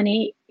comes home and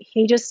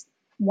he just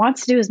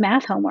wants to do his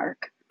math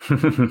homework."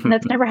 And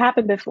that's never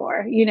happened before,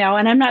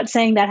 and I'm not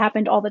saying that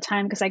happened all the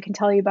time, because I can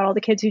tell you about all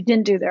the kids who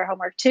didn't do their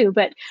homework too.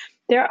 But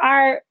there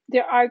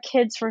are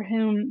kids for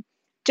whom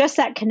just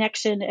that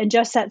connection and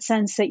just that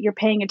sense that you're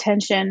paying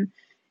attention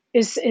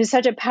is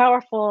such a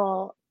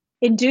powerful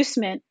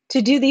inducement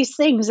to do these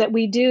things that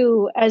we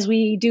do as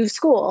we do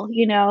school,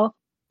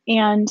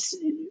 and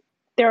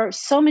there are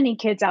so many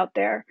kids out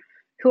there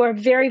who are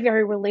very,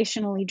 very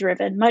relationally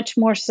driven, much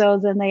more so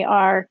than they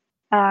are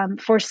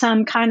for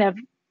some kind of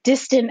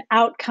distant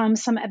outcome,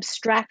 some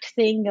abstract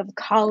thing of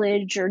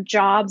college or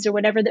jobs or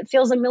whatever that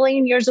feels a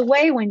million years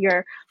away when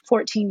you're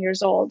 14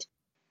 years old.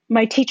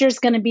 My teacher's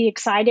going to be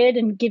excited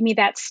and give me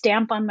that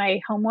stamp on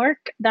my homework.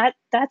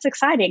 That's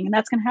exciting, and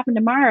that's going to happen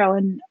tomorrow.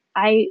 And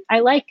I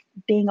like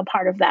being a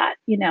part of that,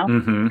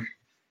 Mm-hmm.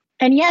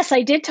 And yes,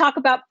 I did talk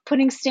about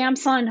putting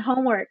stamps on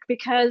homework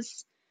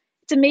because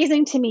it's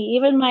amazing to me.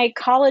 Even my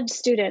college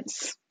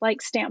students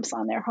like stamps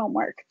on their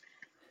homework.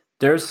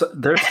 There's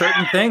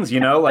certain things,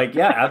 like,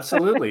 yeah,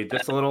 absolutely.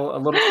 Just a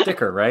little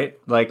sticker, right?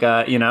 Like,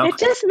 It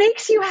just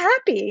makes you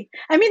happy.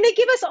 I mean, they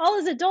give us all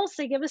as adults,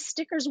 they give us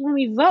stickers when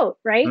we vote,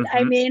 right? Mm-hmm.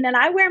 I mean, and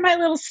I wear my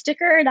little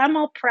sticker and I'm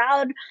all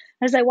proud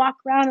as I walk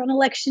around on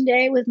election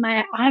day with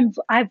my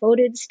I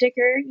voted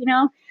sticker,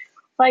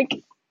 like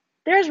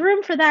there's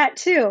room for that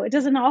too. It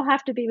doesn't all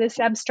have to be this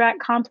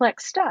abstract,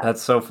 complex stuff.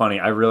 That's so funny.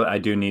 I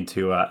do need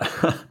to,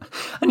 I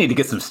need to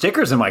get some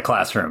stickers in my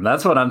classroom.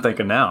 That's what I'm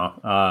thinking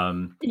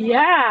now.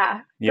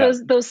 Yeah.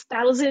 Those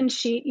 1,000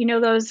 sheet,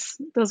 those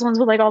ones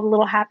with like all the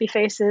little happy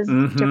faces,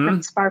 mm-hmm.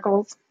 different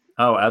sparkles.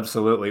 Oh,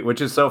 absolutely. Which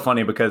is so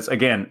funny because,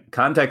 again,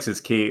 context is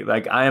key.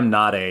 Like, I am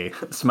not a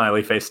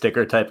smiley face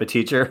sticker type of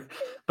teacher,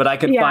 but I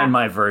could Yeah. find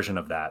my version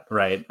of that,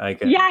 right? I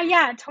can,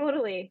 Yeah,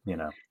 totally. you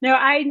know. No,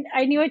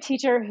 I knew a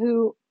teacher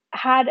who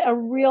had a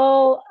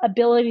real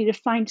ability to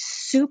find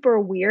super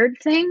weird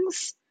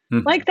things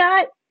Mhm. like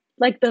that,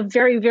 like the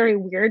very, very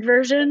weird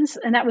versions.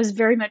 And that was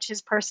very much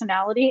his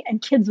personality.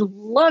 And kids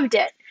loved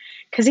it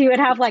because he would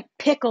have like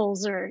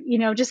pickles or,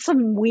 just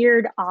some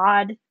weird,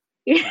 odd.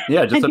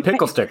 Yeah, just a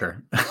pickle Anyway,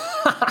 sticker.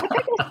 a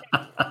pickle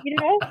sticker, you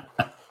know?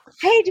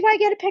 Hey, do I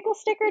get a pickle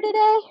sticker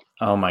today?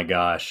 Oh my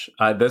gosh.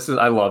 I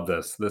love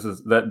this. This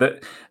is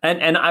that,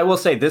 and I will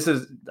say this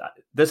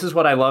is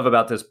what I love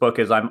about this book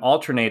is I'm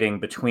alternating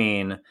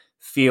between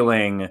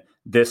feeling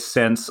this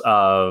sense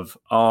of,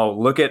 oh,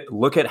 look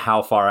at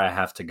how far I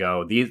have to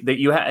go. These that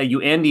you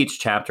end each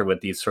chapter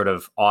with these sort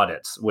of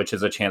audits, which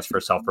is a chance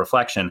for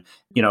self-reflection.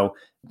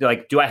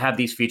 Like, do I have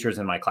these features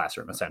in my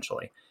classroom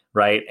essentially?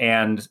 Right?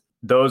 And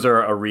those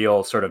are a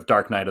real sort of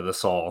dark night of the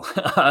soul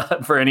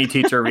for any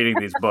teacher reading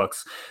these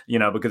books,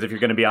 because if you're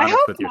going to be I honest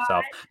hope with not.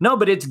 yourself. No,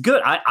 but it's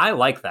good. I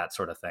like that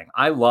sort of thing.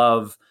 I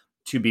love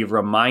to be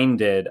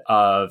reminded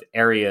of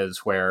areas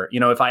where,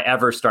 if I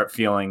ever start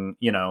feeling,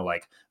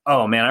 like,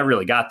 oh man, I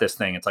really got this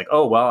thing. It's like,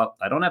 oh, well,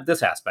 I don't have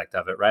this aspect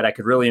of it, right? I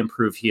could really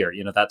improve here,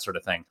 that sort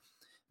of thing.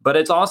 But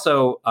it's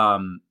also,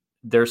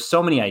 there's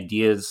so many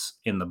ideas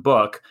in the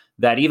book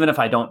that even if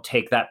I don't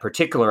take that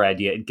particular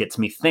idea, it gets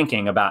me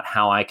thinking about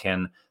how I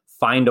can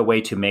find a way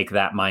to make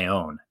that my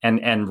own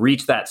and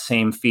reach that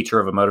same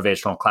feature of a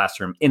motivational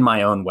classroom in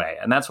my own way.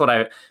 And that's what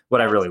I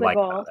That's really the like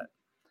goal. about it.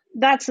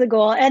 That's the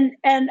goal.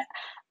 And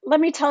let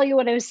me tell you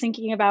what I was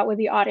thinking about with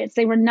the audits.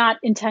 They were not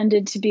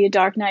intended to be a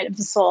dark night of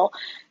the soul.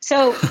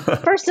 So,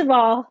 first of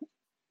all,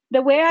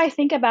 the way I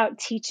think about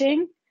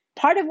teaching,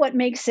 part of what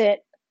makes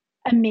it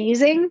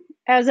amazing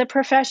as a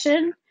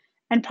profession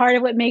and part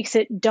of what makes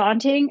it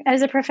daunting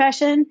as a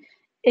profession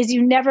is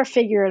you never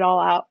figure it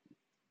all out.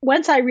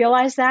 Once I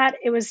realized that,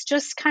 it was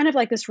just kind of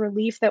like this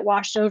relief that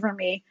washed over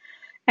me.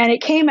 And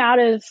it came out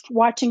of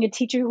watching a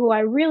teacher who I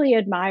really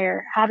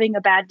admire having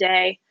a bad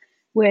day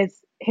with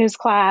his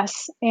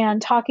class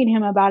and talking to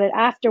him about it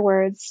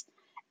afterwards.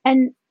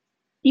 And,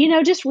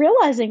 just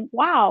realizing,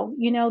 wow,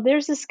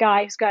 there's this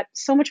guy who's got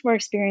so much more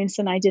experience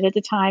than I did at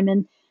the time.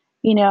 And,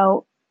 you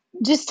know,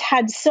 just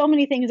had so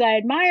many things I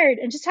admired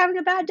and just having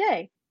a bad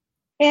day.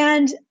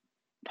 And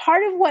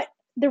part of what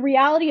the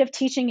reality of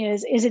teaching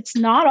is it's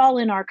not all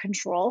in our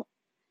control.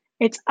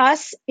 It's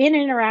us in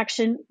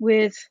interaction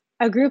with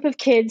a group of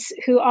kids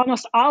who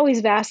almost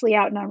always vastly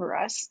outnumber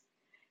us,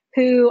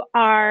 who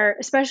are,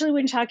 especially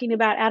when talking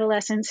about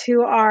adolescents,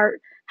 who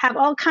have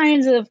all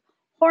kinds of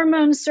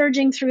hormones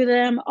surging through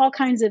them, all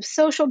kinds of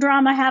social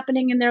drama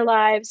happening in their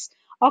lives,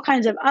 all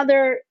kinds of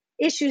other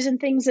issues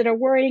and things that are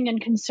worrying and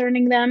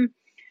concerning them.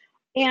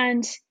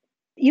 And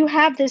you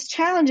have this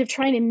challenge of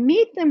trying to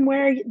meet them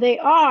where they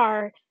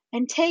are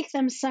and take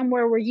them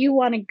somewhere where you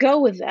want to go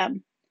with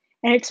them.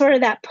 And it's sort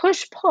of that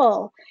push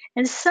pull.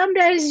 And some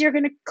days you're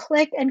going to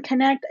click and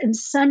connect, and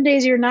some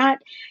days you're not.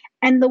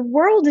 And the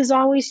world is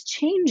always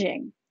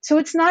changing. So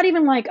it's not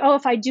even like, oh,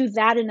 if I do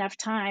that enough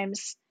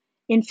times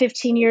in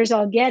 15 years,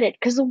 I'll get it.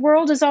 Because the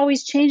world is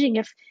always changing.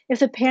 If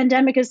the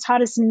pandemic has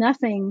taught us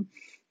nothing,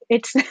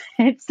 it's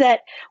it's that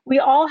we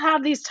all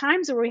have these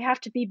times where we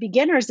have to be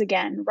beginners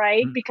again,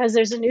 right? Because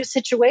there's a new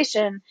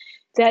situation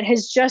that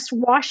has just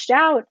washed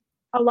out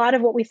a lot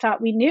of what we thought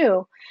we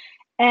knew.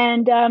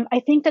 And I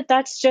think that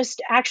that's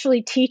just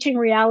actually teaching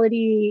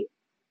reality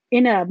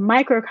in a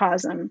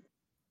microcosm.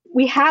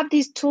 We have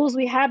these tools,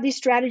 we have these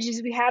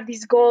strategies, we have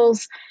these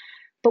goals,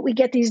 but we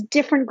get these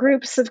different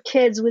groups of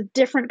kids with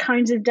different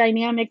kinds of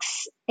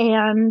dynamics.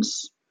 And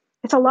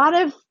it's a lot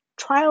of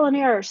trial and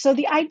error. So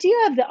the idea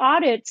of the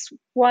audits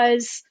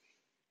was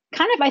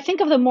kind of, I think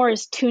of them more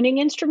as tuning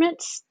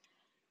instruments.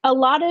 A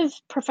lot of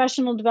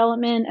professional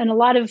development and a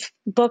lot of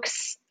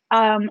books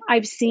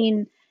I've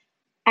seen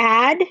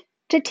add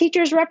to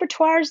teachers'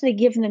 repertoires. They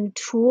give them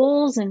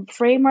tools and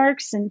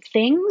frameworks and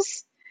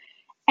things.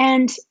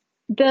 And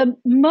the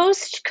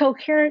most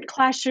coherent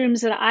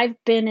classrooms that I've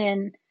been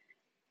in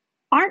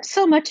aren't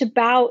so much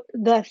about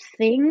the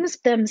things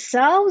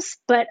themselves,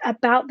 but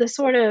about the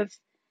sort of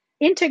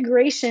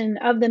integration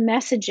of the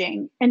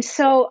messaging. And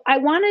so I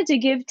wanted to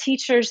give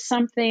teachers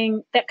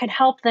something that could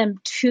help them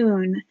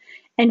tune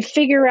and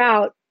figure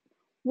out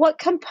what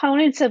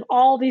components of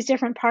all these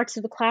different parts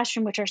of the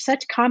classroom, which are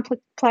such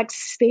complex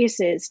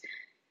spaces,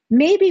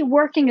 may be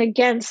working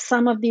against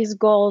some of these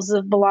goals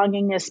of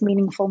belongingness,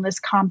 meaningfulness,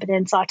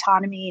 competence,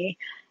 autonomy,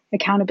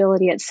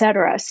 accountability,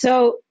 etc.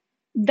 So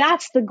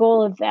that's the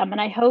goal of them. And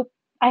I hope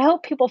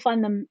people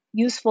find them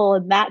useful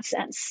in that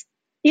sense.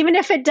 Even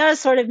if it does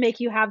sort of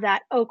make you have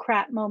that oh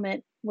crap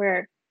moment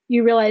where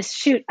you realize,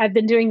 shoot, I've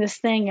been doing this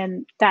thing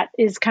and that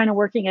is kind of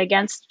working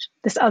against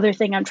this other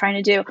thing I'm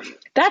trying to do.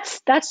 That's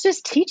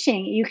just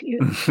teaching.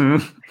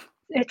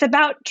 It's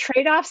about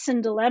trade-offs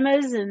and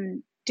dilemmas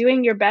and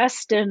doing your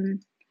best,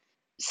 and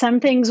some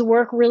things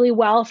work really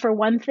well for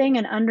one thing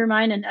and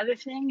undermine another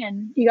thing,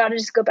 and you got to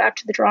just go back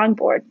to the drawing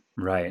board.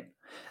 Right.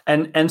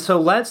 And so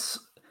let's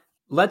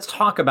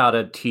talk about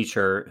a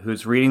teacher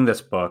who's reading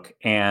this book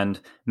and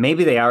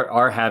maybe they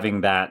are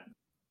having that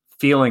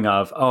feeling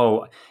of,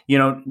 oh,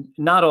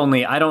 not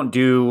only I don't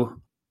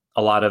do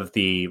a lot of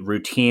the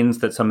routines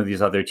that some of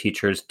these other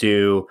teachers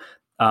do,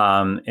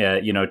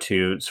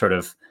 to sort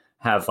of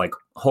have like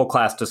whole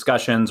class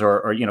discussions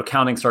or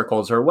counting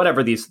circles or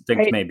whatever these things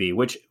Right. may be,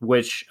 which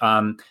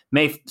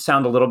may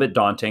sound a little bit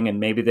daunting, and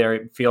maybe they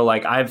feel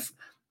like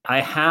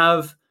I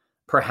have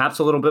perhaps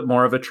a little bit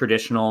more of a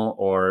traditional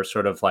or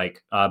sort of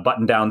like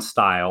button down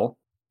style.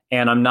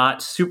 And I'm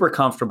not super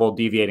comfortable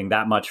deviating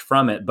that much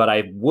from it, but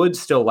I would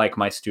still like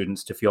my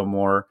students to feel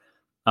more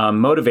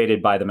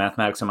motivated by the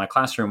mathematics in my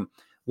classroom.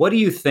 What do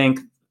you think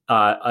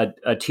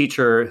a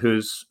teacher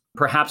who's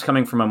perhaps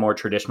coming from a more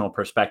traditional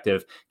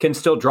perspective can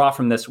still draw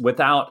from this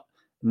without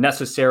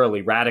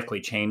necessarily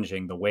radically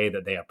changing the way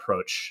that they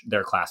approach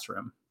their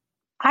classroom?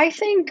 I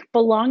think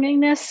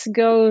belongingness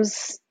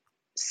goes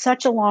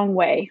such a long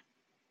way.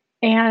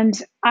 And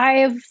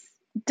I've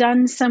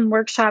done some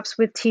workshops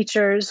with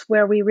teachers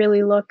where we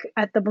really look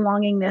at the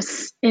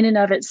belongingness in and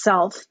of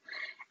itself.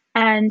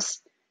 And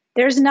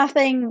there's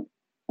nothing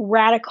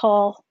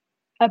radical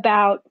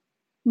about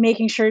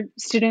making sure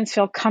students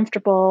feel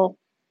comfortable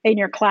in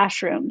your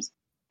classrooms.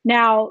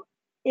 Now,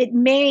 it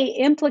may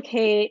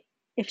implicate,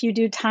 if you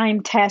do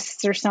time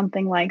tests or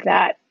something like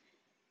that,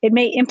 it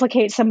may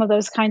implicate some of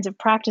those kinds of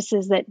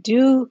practices that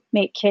do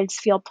make kids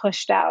feel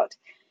pushed out.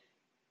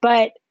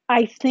 But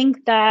I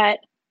think that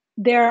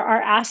there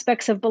are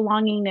aspects of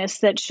belongingness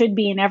that should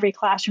be in every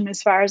classroom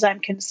as far as I'm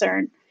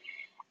concerned.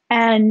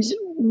 And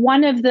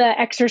one of the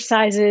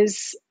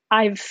exercises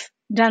I've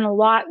done a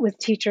lot with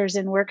teachers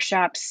in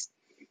workshops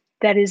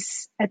that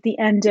is at the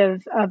end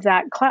of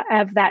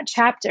that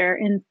chapter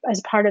and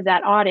as part of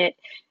that audit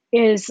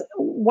is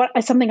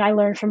something I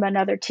learned from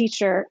another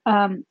teacher.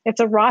 It's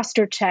a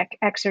roster check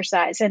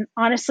exercise. And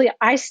honestly,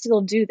 I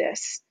still do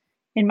this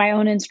in my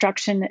own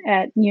instruction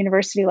at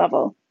university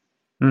level,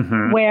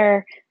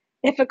 where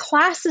if a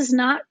class is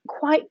not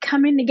quite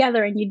coming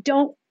together and you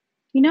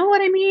know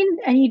what I mean?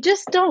 And you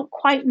just don't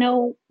quite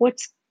know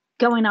what's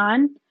going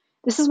on.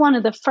 This is one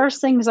of the first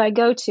things I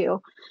go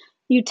to.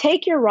 You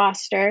take your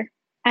roster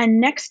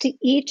and next to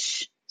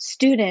each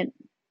student,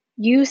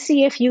 you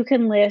see if you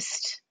can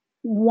list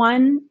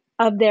one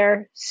of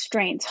their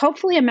strengths,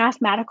 hopefully a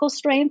mathematical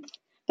strength,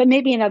 but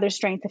maybe another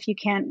strength if you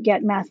can't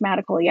get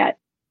mathematical yet.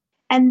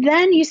 And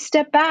then you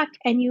step back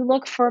and you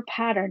look for a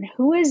pattern.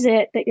 Who is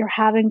it that you're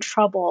having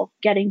trouble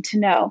getting to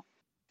know?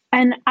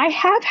 And I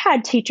have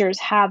had teachers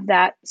have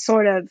that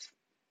sort of,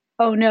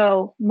 oh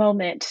no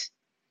moment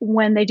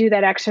when they do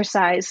that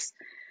exercise.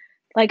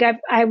 Like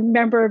I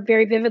remember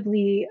very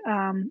vividly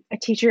a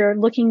teacher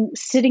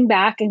sitting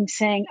back and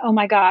saying, oh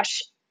my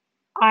gosh,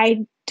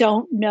 I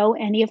don't know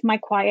any of my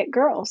quiet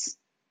girls.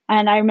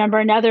 And I remember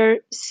another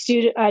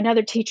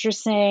teacher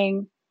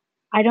saying,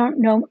 I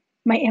don't know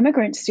my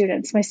immigrant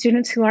students, my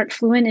students who aren't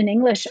fluent in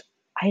English.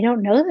 I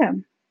don't know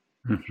them.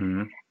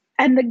 Mm-hmm.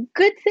 And the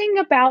good thing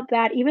about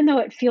that, even though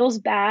it feels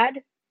bad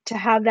to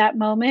have that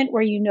moment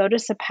where you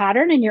notice a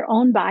pattern in your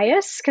own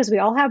bias, because we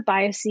all have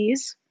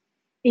biases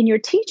in your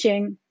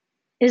teaching,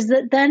 is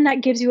that then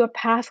that gives you a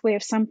pathway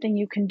of something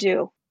you can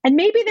do. And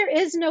maybe there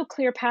is no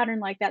clear pattern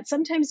like that.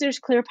 Sometimes there's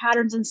clear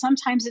patterns and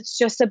sometimes it's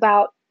just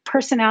about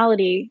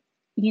personality,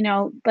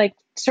 like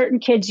certain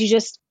kids you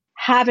just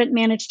haven't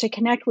managed to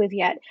connect with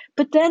yet.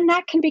 But then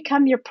that can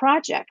become your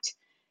project.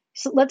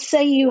 So let's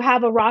say you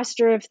have a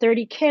roster of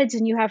 30 kids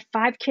and you have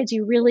 5 kids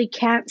you really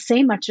can't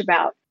say much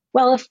about.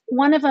 Well, if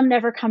one of them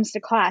never comes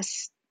to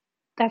class,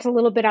 that's a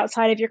little bit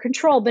outside of your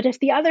control. But if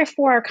the other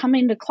 4 are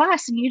coming to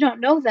class and you don't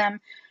know them,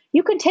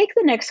 you can take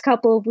the next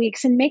couple of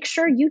weeks and make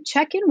sure you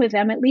check in with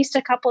them at least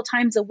a couple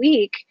times a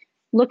week,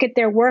 look at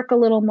their work a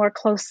little more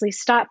closely,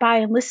 stop by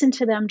and listen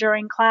to them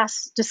during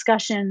class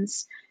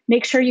discussions,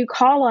 make sure you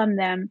call on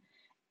them,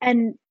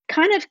 and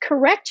kind of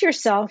correct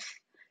yourself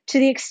to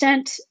the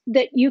extent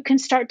that you can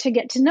start to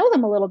get to know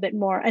them a little bit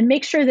more and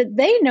make sure that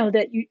they know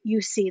that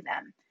you see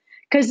them.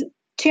 Because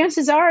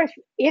chances are,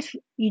 if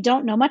you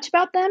don't know much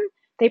about them,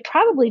 they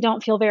probably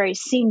don't feel very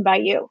seen by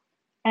you.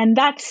 And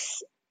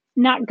that's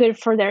not good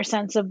for their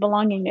sense of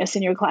belongingness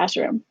in your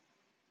classroom.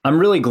 I'm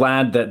really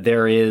glad that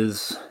there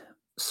is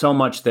so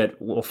much that,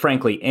 well,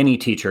 frankly, any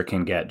teacher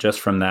can get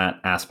just from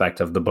that aspect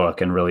of the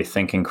book and really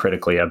thinking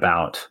critically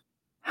about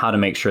how to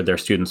make sure their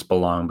students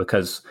belong.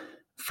 Because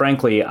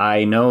frankly,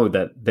 I know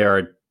that there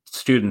are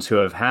students who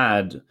have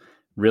had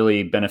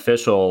really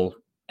beneficial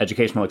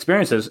educational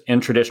experiences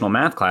in traditional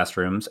math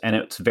classrooms, and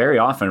it's very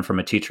often from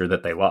a teacher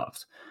that they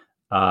loved.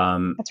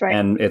 That's right.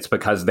 And it's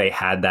because they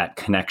had that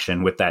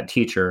connection with that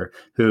teacher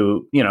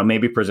who,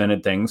 maybe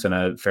presented things in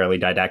a fairly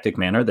didactic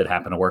manner that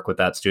happened to work with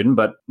that student,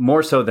 but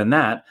more so than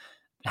that,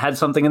 had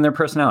something in their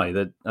personality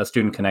that a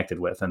student connected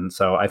with. And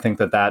so I think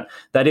that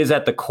is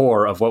at the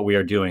core of what we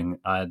are doing.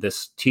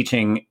 This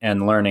teaching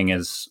and learning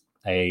is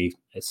a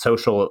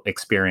social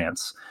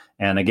experience.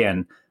 And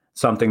again,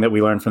 something that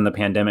we learned from the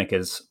pandemic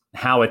is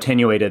how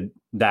attenuated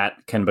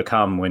that can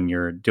become when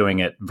you're doing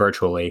it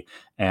virtually.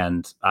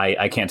 And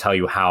I can't tell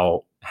you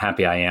how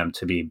happy I am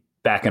to be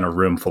back in a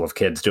room full of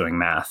kids doing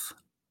math.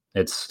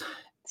 It's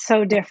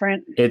so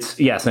different.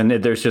 Yes, and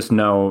there's just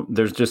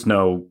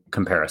no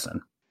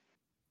comparison.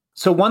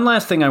 So one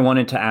last thing I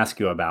wanted to ask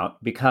you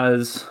about,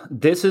 because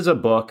this is a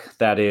book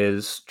that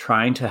is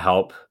trying to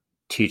help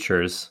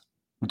teachers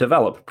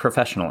develop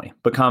professionally,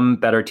 become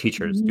better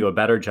teachers, do a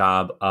better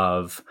job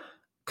of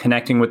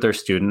connecting with their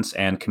students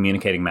and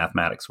communicating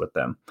mathematics with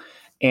them.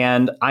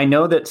 And I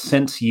know that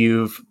since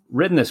you've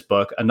written this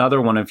book,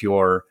 another one of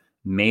your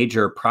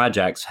major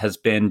projects has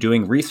been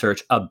doing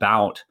research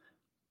about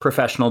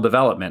professional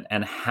development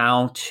and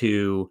how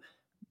to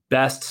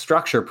best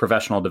structure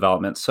professional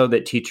development so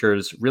that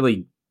teachers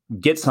really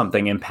get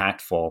something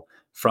impactful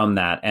from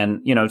that.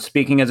 And,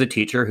 speaking as a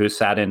teacher who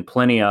sat in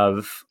plenty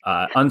of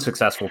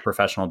unsuccessful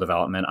professional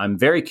development, I'm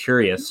very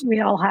curious. We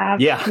all have.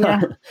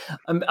 Yeah.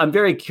 I'm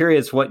very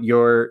curious what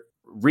your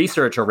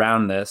research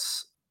around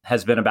this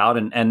has been about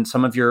and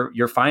some of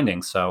your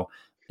findings. So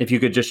if you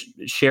could just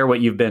share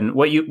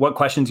what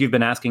questions you've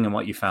been asking and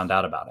what you found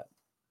out about it.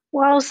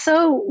 Well,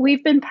 so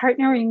we've been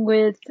partnering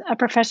with a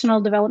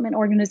professional development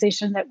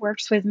organization that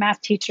works with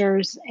math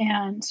teachers.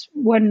 And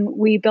when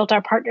we built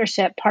our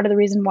partnership, part of the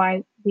reason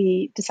why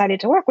we decided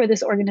to work with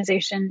this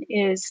organization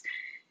is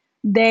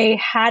they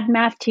had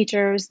math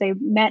teachers. They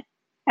met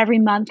every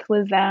month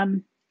with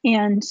them.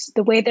 And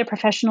the way their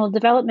professional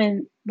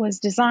development was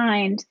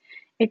designed,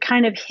 it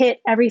kind of hit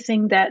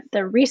everything that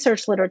the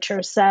research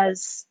literature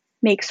says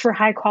makes for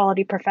high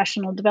quality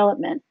professional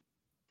development.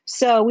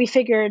 So we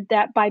figured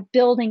that by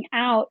building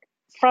out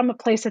from a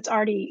place that's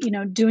already,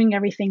 doing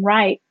everything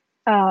right,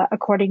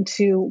 according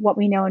to what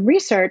we know in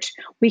research,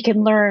 we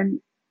can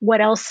learn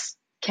what else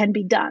can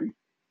be done.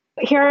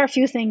 But here are a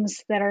few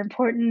things that are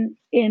important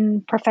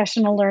in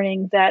professional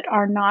learning that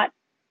are not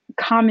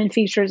common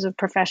features of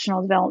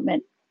professional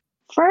development.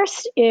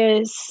 First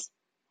is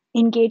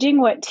engaging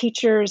what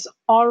teachers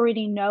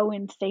already know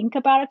and think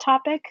about a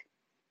topic.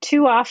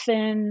 Too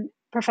often,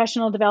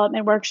 professional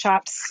development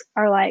workshops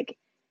are like,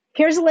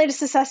 here's the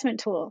latest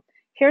assessment tool.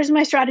 Here's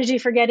my strategy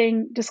for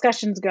getting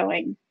discussions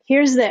going.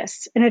 Here's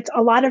this. And it's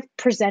a lot of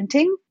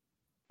presenting,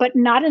 but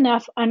not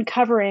enough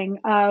uncovering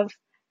of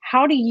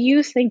how do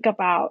you think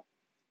about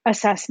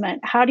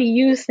assessment? How do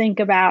you think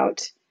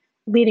about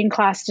leading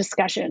class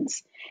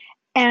discussions?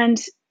 And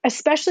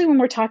especially when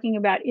we're talking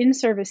about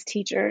in-service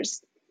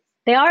teachers,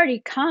 they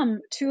already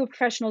come to a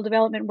professional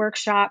development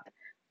workshop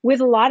with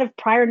a lot of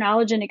prior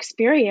knowledge and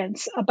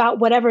experience about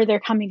whatever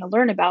they're coming to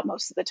learn about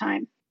most of the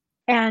time.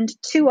 And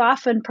too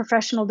often,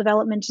 professional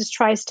development just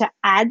tries to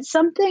add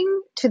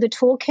something to the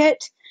toolkit.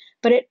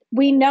 But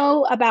we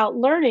know about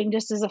learning,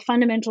 just as a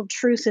fundamental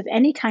truth of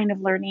any kind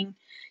of learning,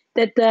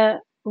 that the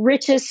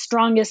richest,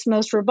 strongest,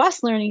 most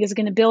robust learning is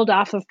going to build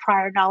off of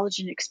prior knowledge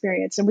and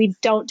experience. And we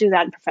don't do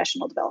that in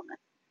professional development.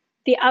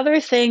 The other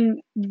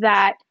thing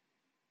that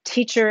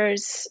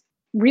teachers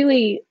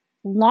really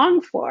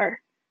long for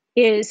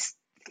is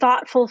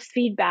thoughtful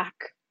feedback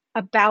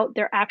about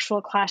their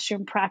actual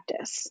classroom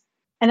practice.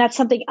 And that's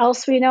something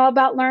else we know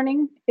about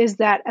learning, is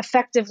that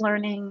effective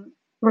learning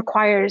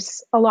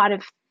requires a lot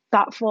of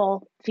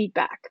thoughtful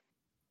feedback.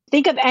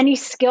 Think of any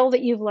skill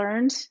that you've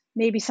learned,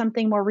 maybe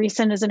something more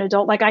recent as an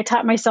adult. Like I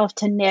taught myself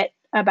to knit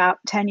about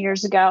 10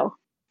 years ago.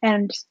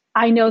 And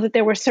I know that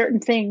there were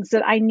certain things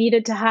that I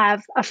needed to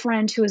have a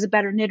friend who was a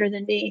better knitter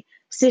than me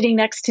sitting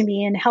next to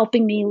me and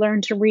helping me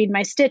learn to read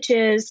my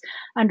stitches,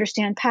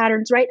 understand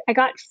patterns, right? I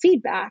got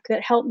feedback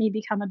that helped me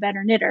become a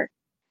better knitter.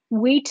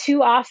 We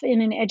too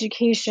often in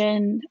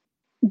education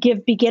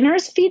give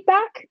beginners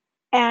feedback.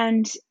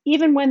 And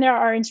even when there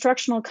are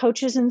instructional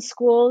coaches in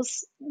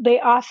schools, they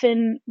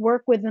often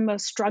work with the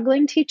most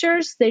struggling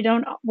teachers. They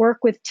don't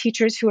work with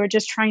teachers who are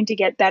just trying to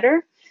get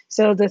better.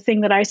 So the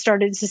thing that I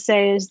started to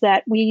say is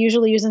that we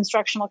usually use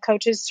instructional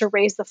coaches to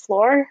raise the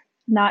floor,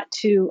 not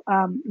to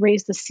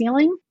raise the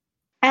ceiling.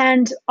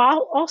 And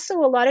also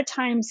a lot of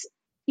times,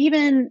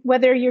 even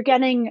whether you're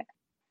getting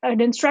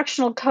an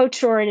instructional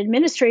coach or an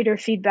administrator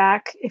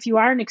feedback, if you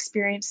are an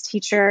experienced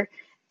teacher,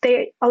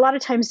 they a lot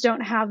of times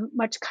don't have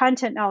much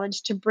content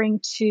knowledge to bring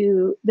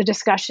to the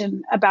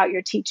discussion about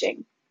your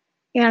teaching.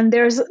 And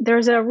there's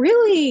a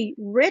really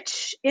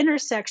rich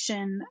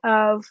intersection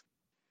of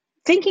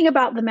thinking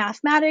about the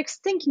mathematics,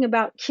 thinking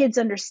about kids'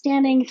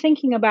 understanding,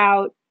 thinking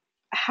about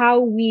how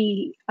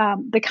we,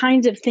 the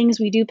kinds of things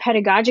we do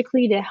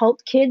pedagogically to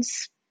help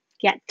kids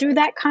get through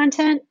that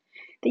content,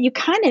 that you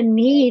kind of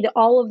need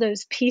all of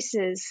those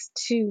pieces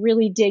to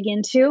really dig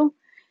into.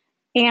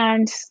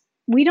 And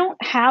we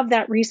don't have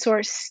that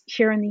resource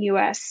here in the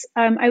US.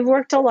 I've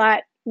worked a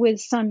lot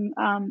with some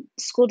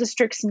school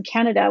districts in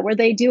Canada where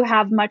they do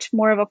have much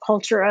more of a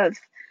culture of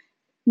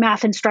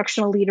math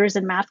instructional leaders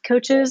and math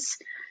coaches.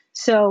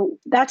 So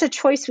that's a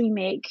choice we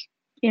make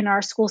in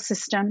our school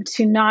system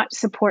to not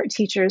support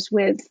teachers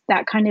with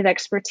that kind of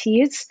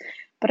expertise.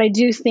 But I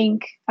do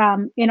think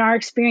in our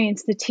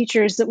experience, the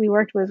teachers that we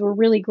worked with were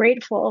really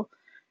grateful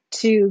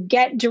to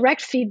get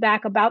direct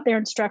feedback about their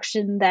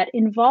instruction that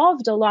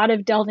involved a lot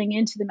of delving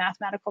into the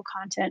mathematical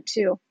content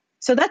too.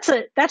 So that's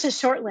a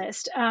short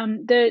list.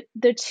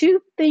 The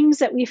two things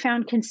that we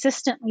found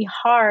consistently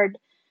hard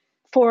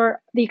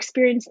for the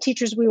experienced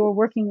teachers we were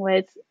working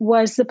with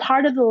was the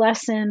part of the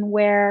lesson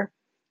where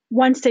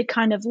once they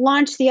kind of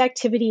launched the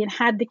activity and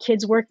had the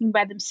kids working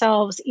by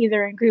themselves,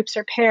 either in groups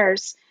or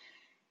pairs,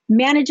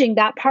 managing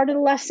that part of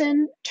the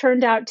lesson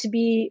turned out to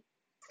be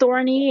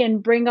thorny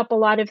and bring up a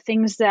lot of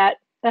things that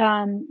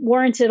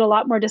warranted a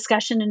lot more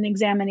discussion and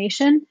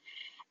examination.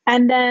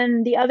 And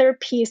then the other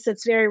piece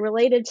that's very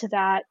related to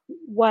that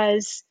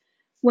was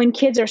when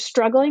kids are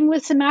struggling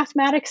with some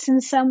mathematics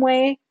in some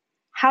way,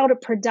 how to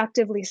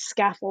productively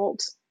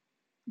scaffold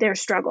their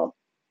struggle,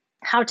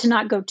 how to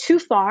not go too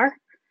far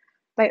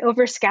by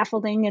over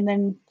scaffolding and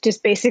then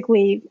just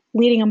basically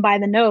leading them by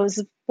the nose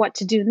of what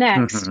to do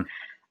next,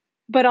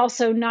 but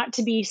also not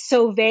to be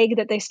so vague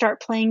that they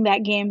start playing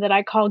that game that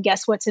I call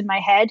guess what's in my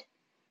head,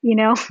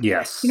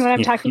 Yes. You know what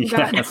I'm talking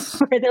about? Yes.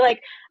 Where they're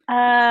like,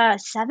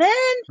 7?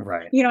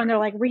 Right. And they're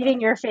like reading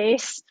your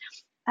face.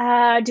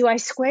 Do I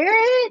square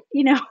it?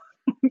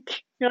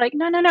 You're like,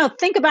 no,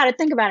 think about it.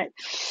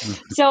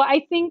 So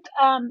I think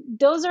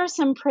those are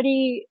some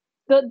pretty,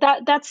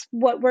 that's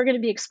what we're going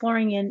to be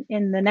exploring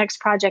in the next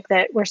project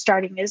that we're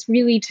starting, is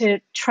really to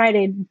try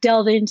to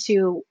delve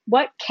into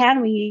what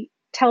can we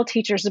tell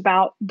teachers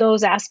about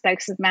those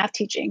aspects of math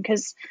teaching,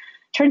 because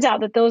it turns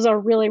out that those are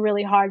really,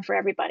 really hard for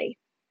everybody.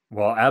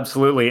 Well,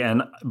 absolutely.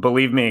 And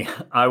believe me,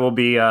 I will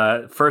be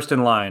first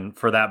in line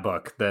for that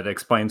book that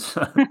explains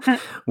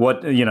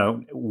what,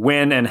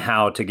 when and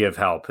how to give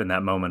help in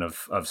that moment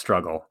of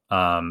struggle.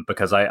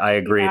 Because I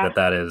agree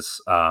that is,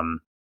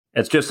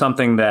 it's just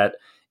something that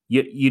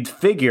you'd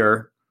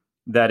figure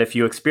that if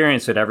you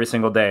experience it every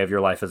single day of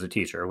your life as a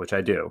teacher, which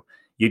I do,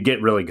 you'd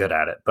get really good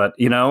at it. But,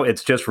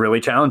 it's just really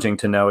challenging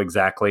to know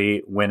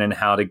exactly when and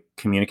how to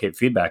communicate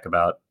feedback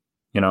about,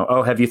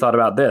 oh, have you thought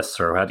about this?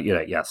 Or how do you,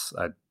 yes,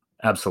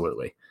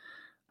 absolutely.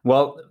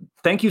 Well,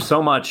 thank you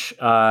so much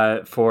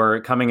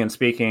for coming and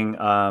speaking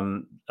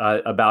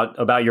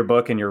about your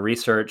book and your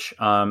research.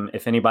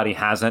 If anybody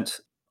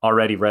hasn't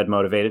already read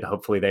Motivated,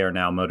 hopefully they are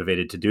now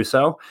motivated to do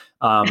so.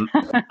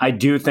 I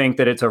do think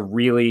that it's a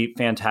really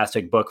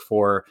fantastic book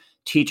for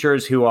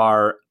teachers who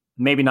are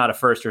maybe not a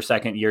first or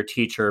second year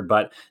teacher,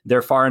 but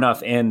they're far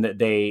enough in that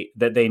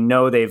they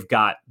know they've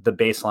got the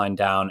baseline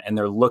down and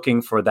they're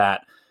looking for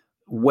that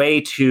way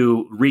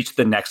to reach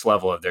the next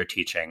level of their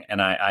teaching.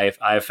 And I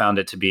have found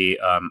it to be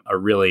a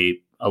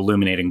really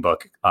illuminating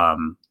book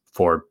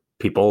for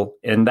people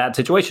in that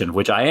situation,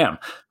 which I am.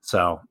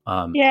 So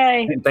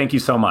yay. Thank you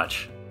so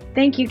much.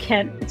 Thank you,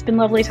 Kent. It's been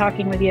lovely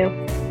talking with you.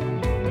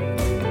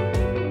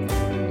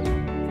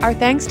 Our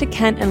thanks to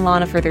Kent and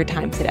Lana for their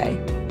time today.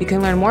 You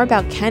can learn more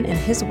about Kent and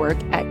his work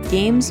at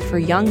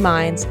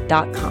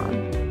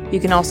gamesforyoungminds.com. You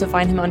can also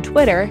find him on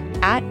Twitter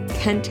at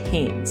Kent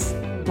Haynes.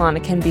 Lana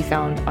can be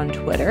found on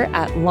Twitter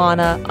at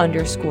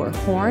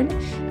Lana_Horn,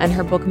 and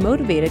her book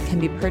Motivated can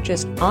be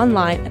purchased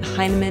online at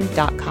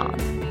Heinemann.com.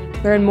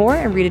 Learn more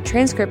and read a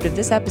transcript of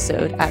this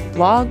episode at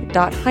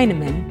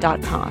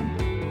blog.heinemann.com.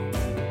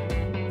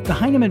 The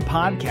Heinemann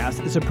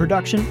Podcast is a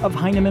production of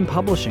Heinemann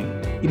Publishing.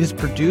 It is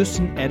produced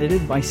and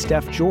edited by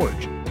Steph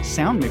George.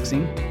 Sound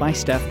mixing by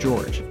Steph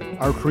George.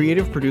 Our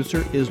creative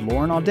producer is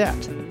Lauren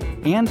Audette.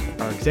 And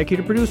our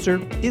executive producer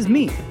is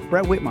me,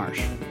 Brett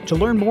Whitmarsh. To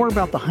learn more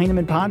about the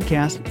Heinemann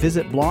Podcast,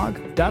 visit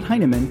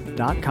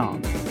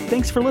blog.heinemann.com.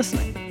 Thanks for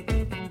listening.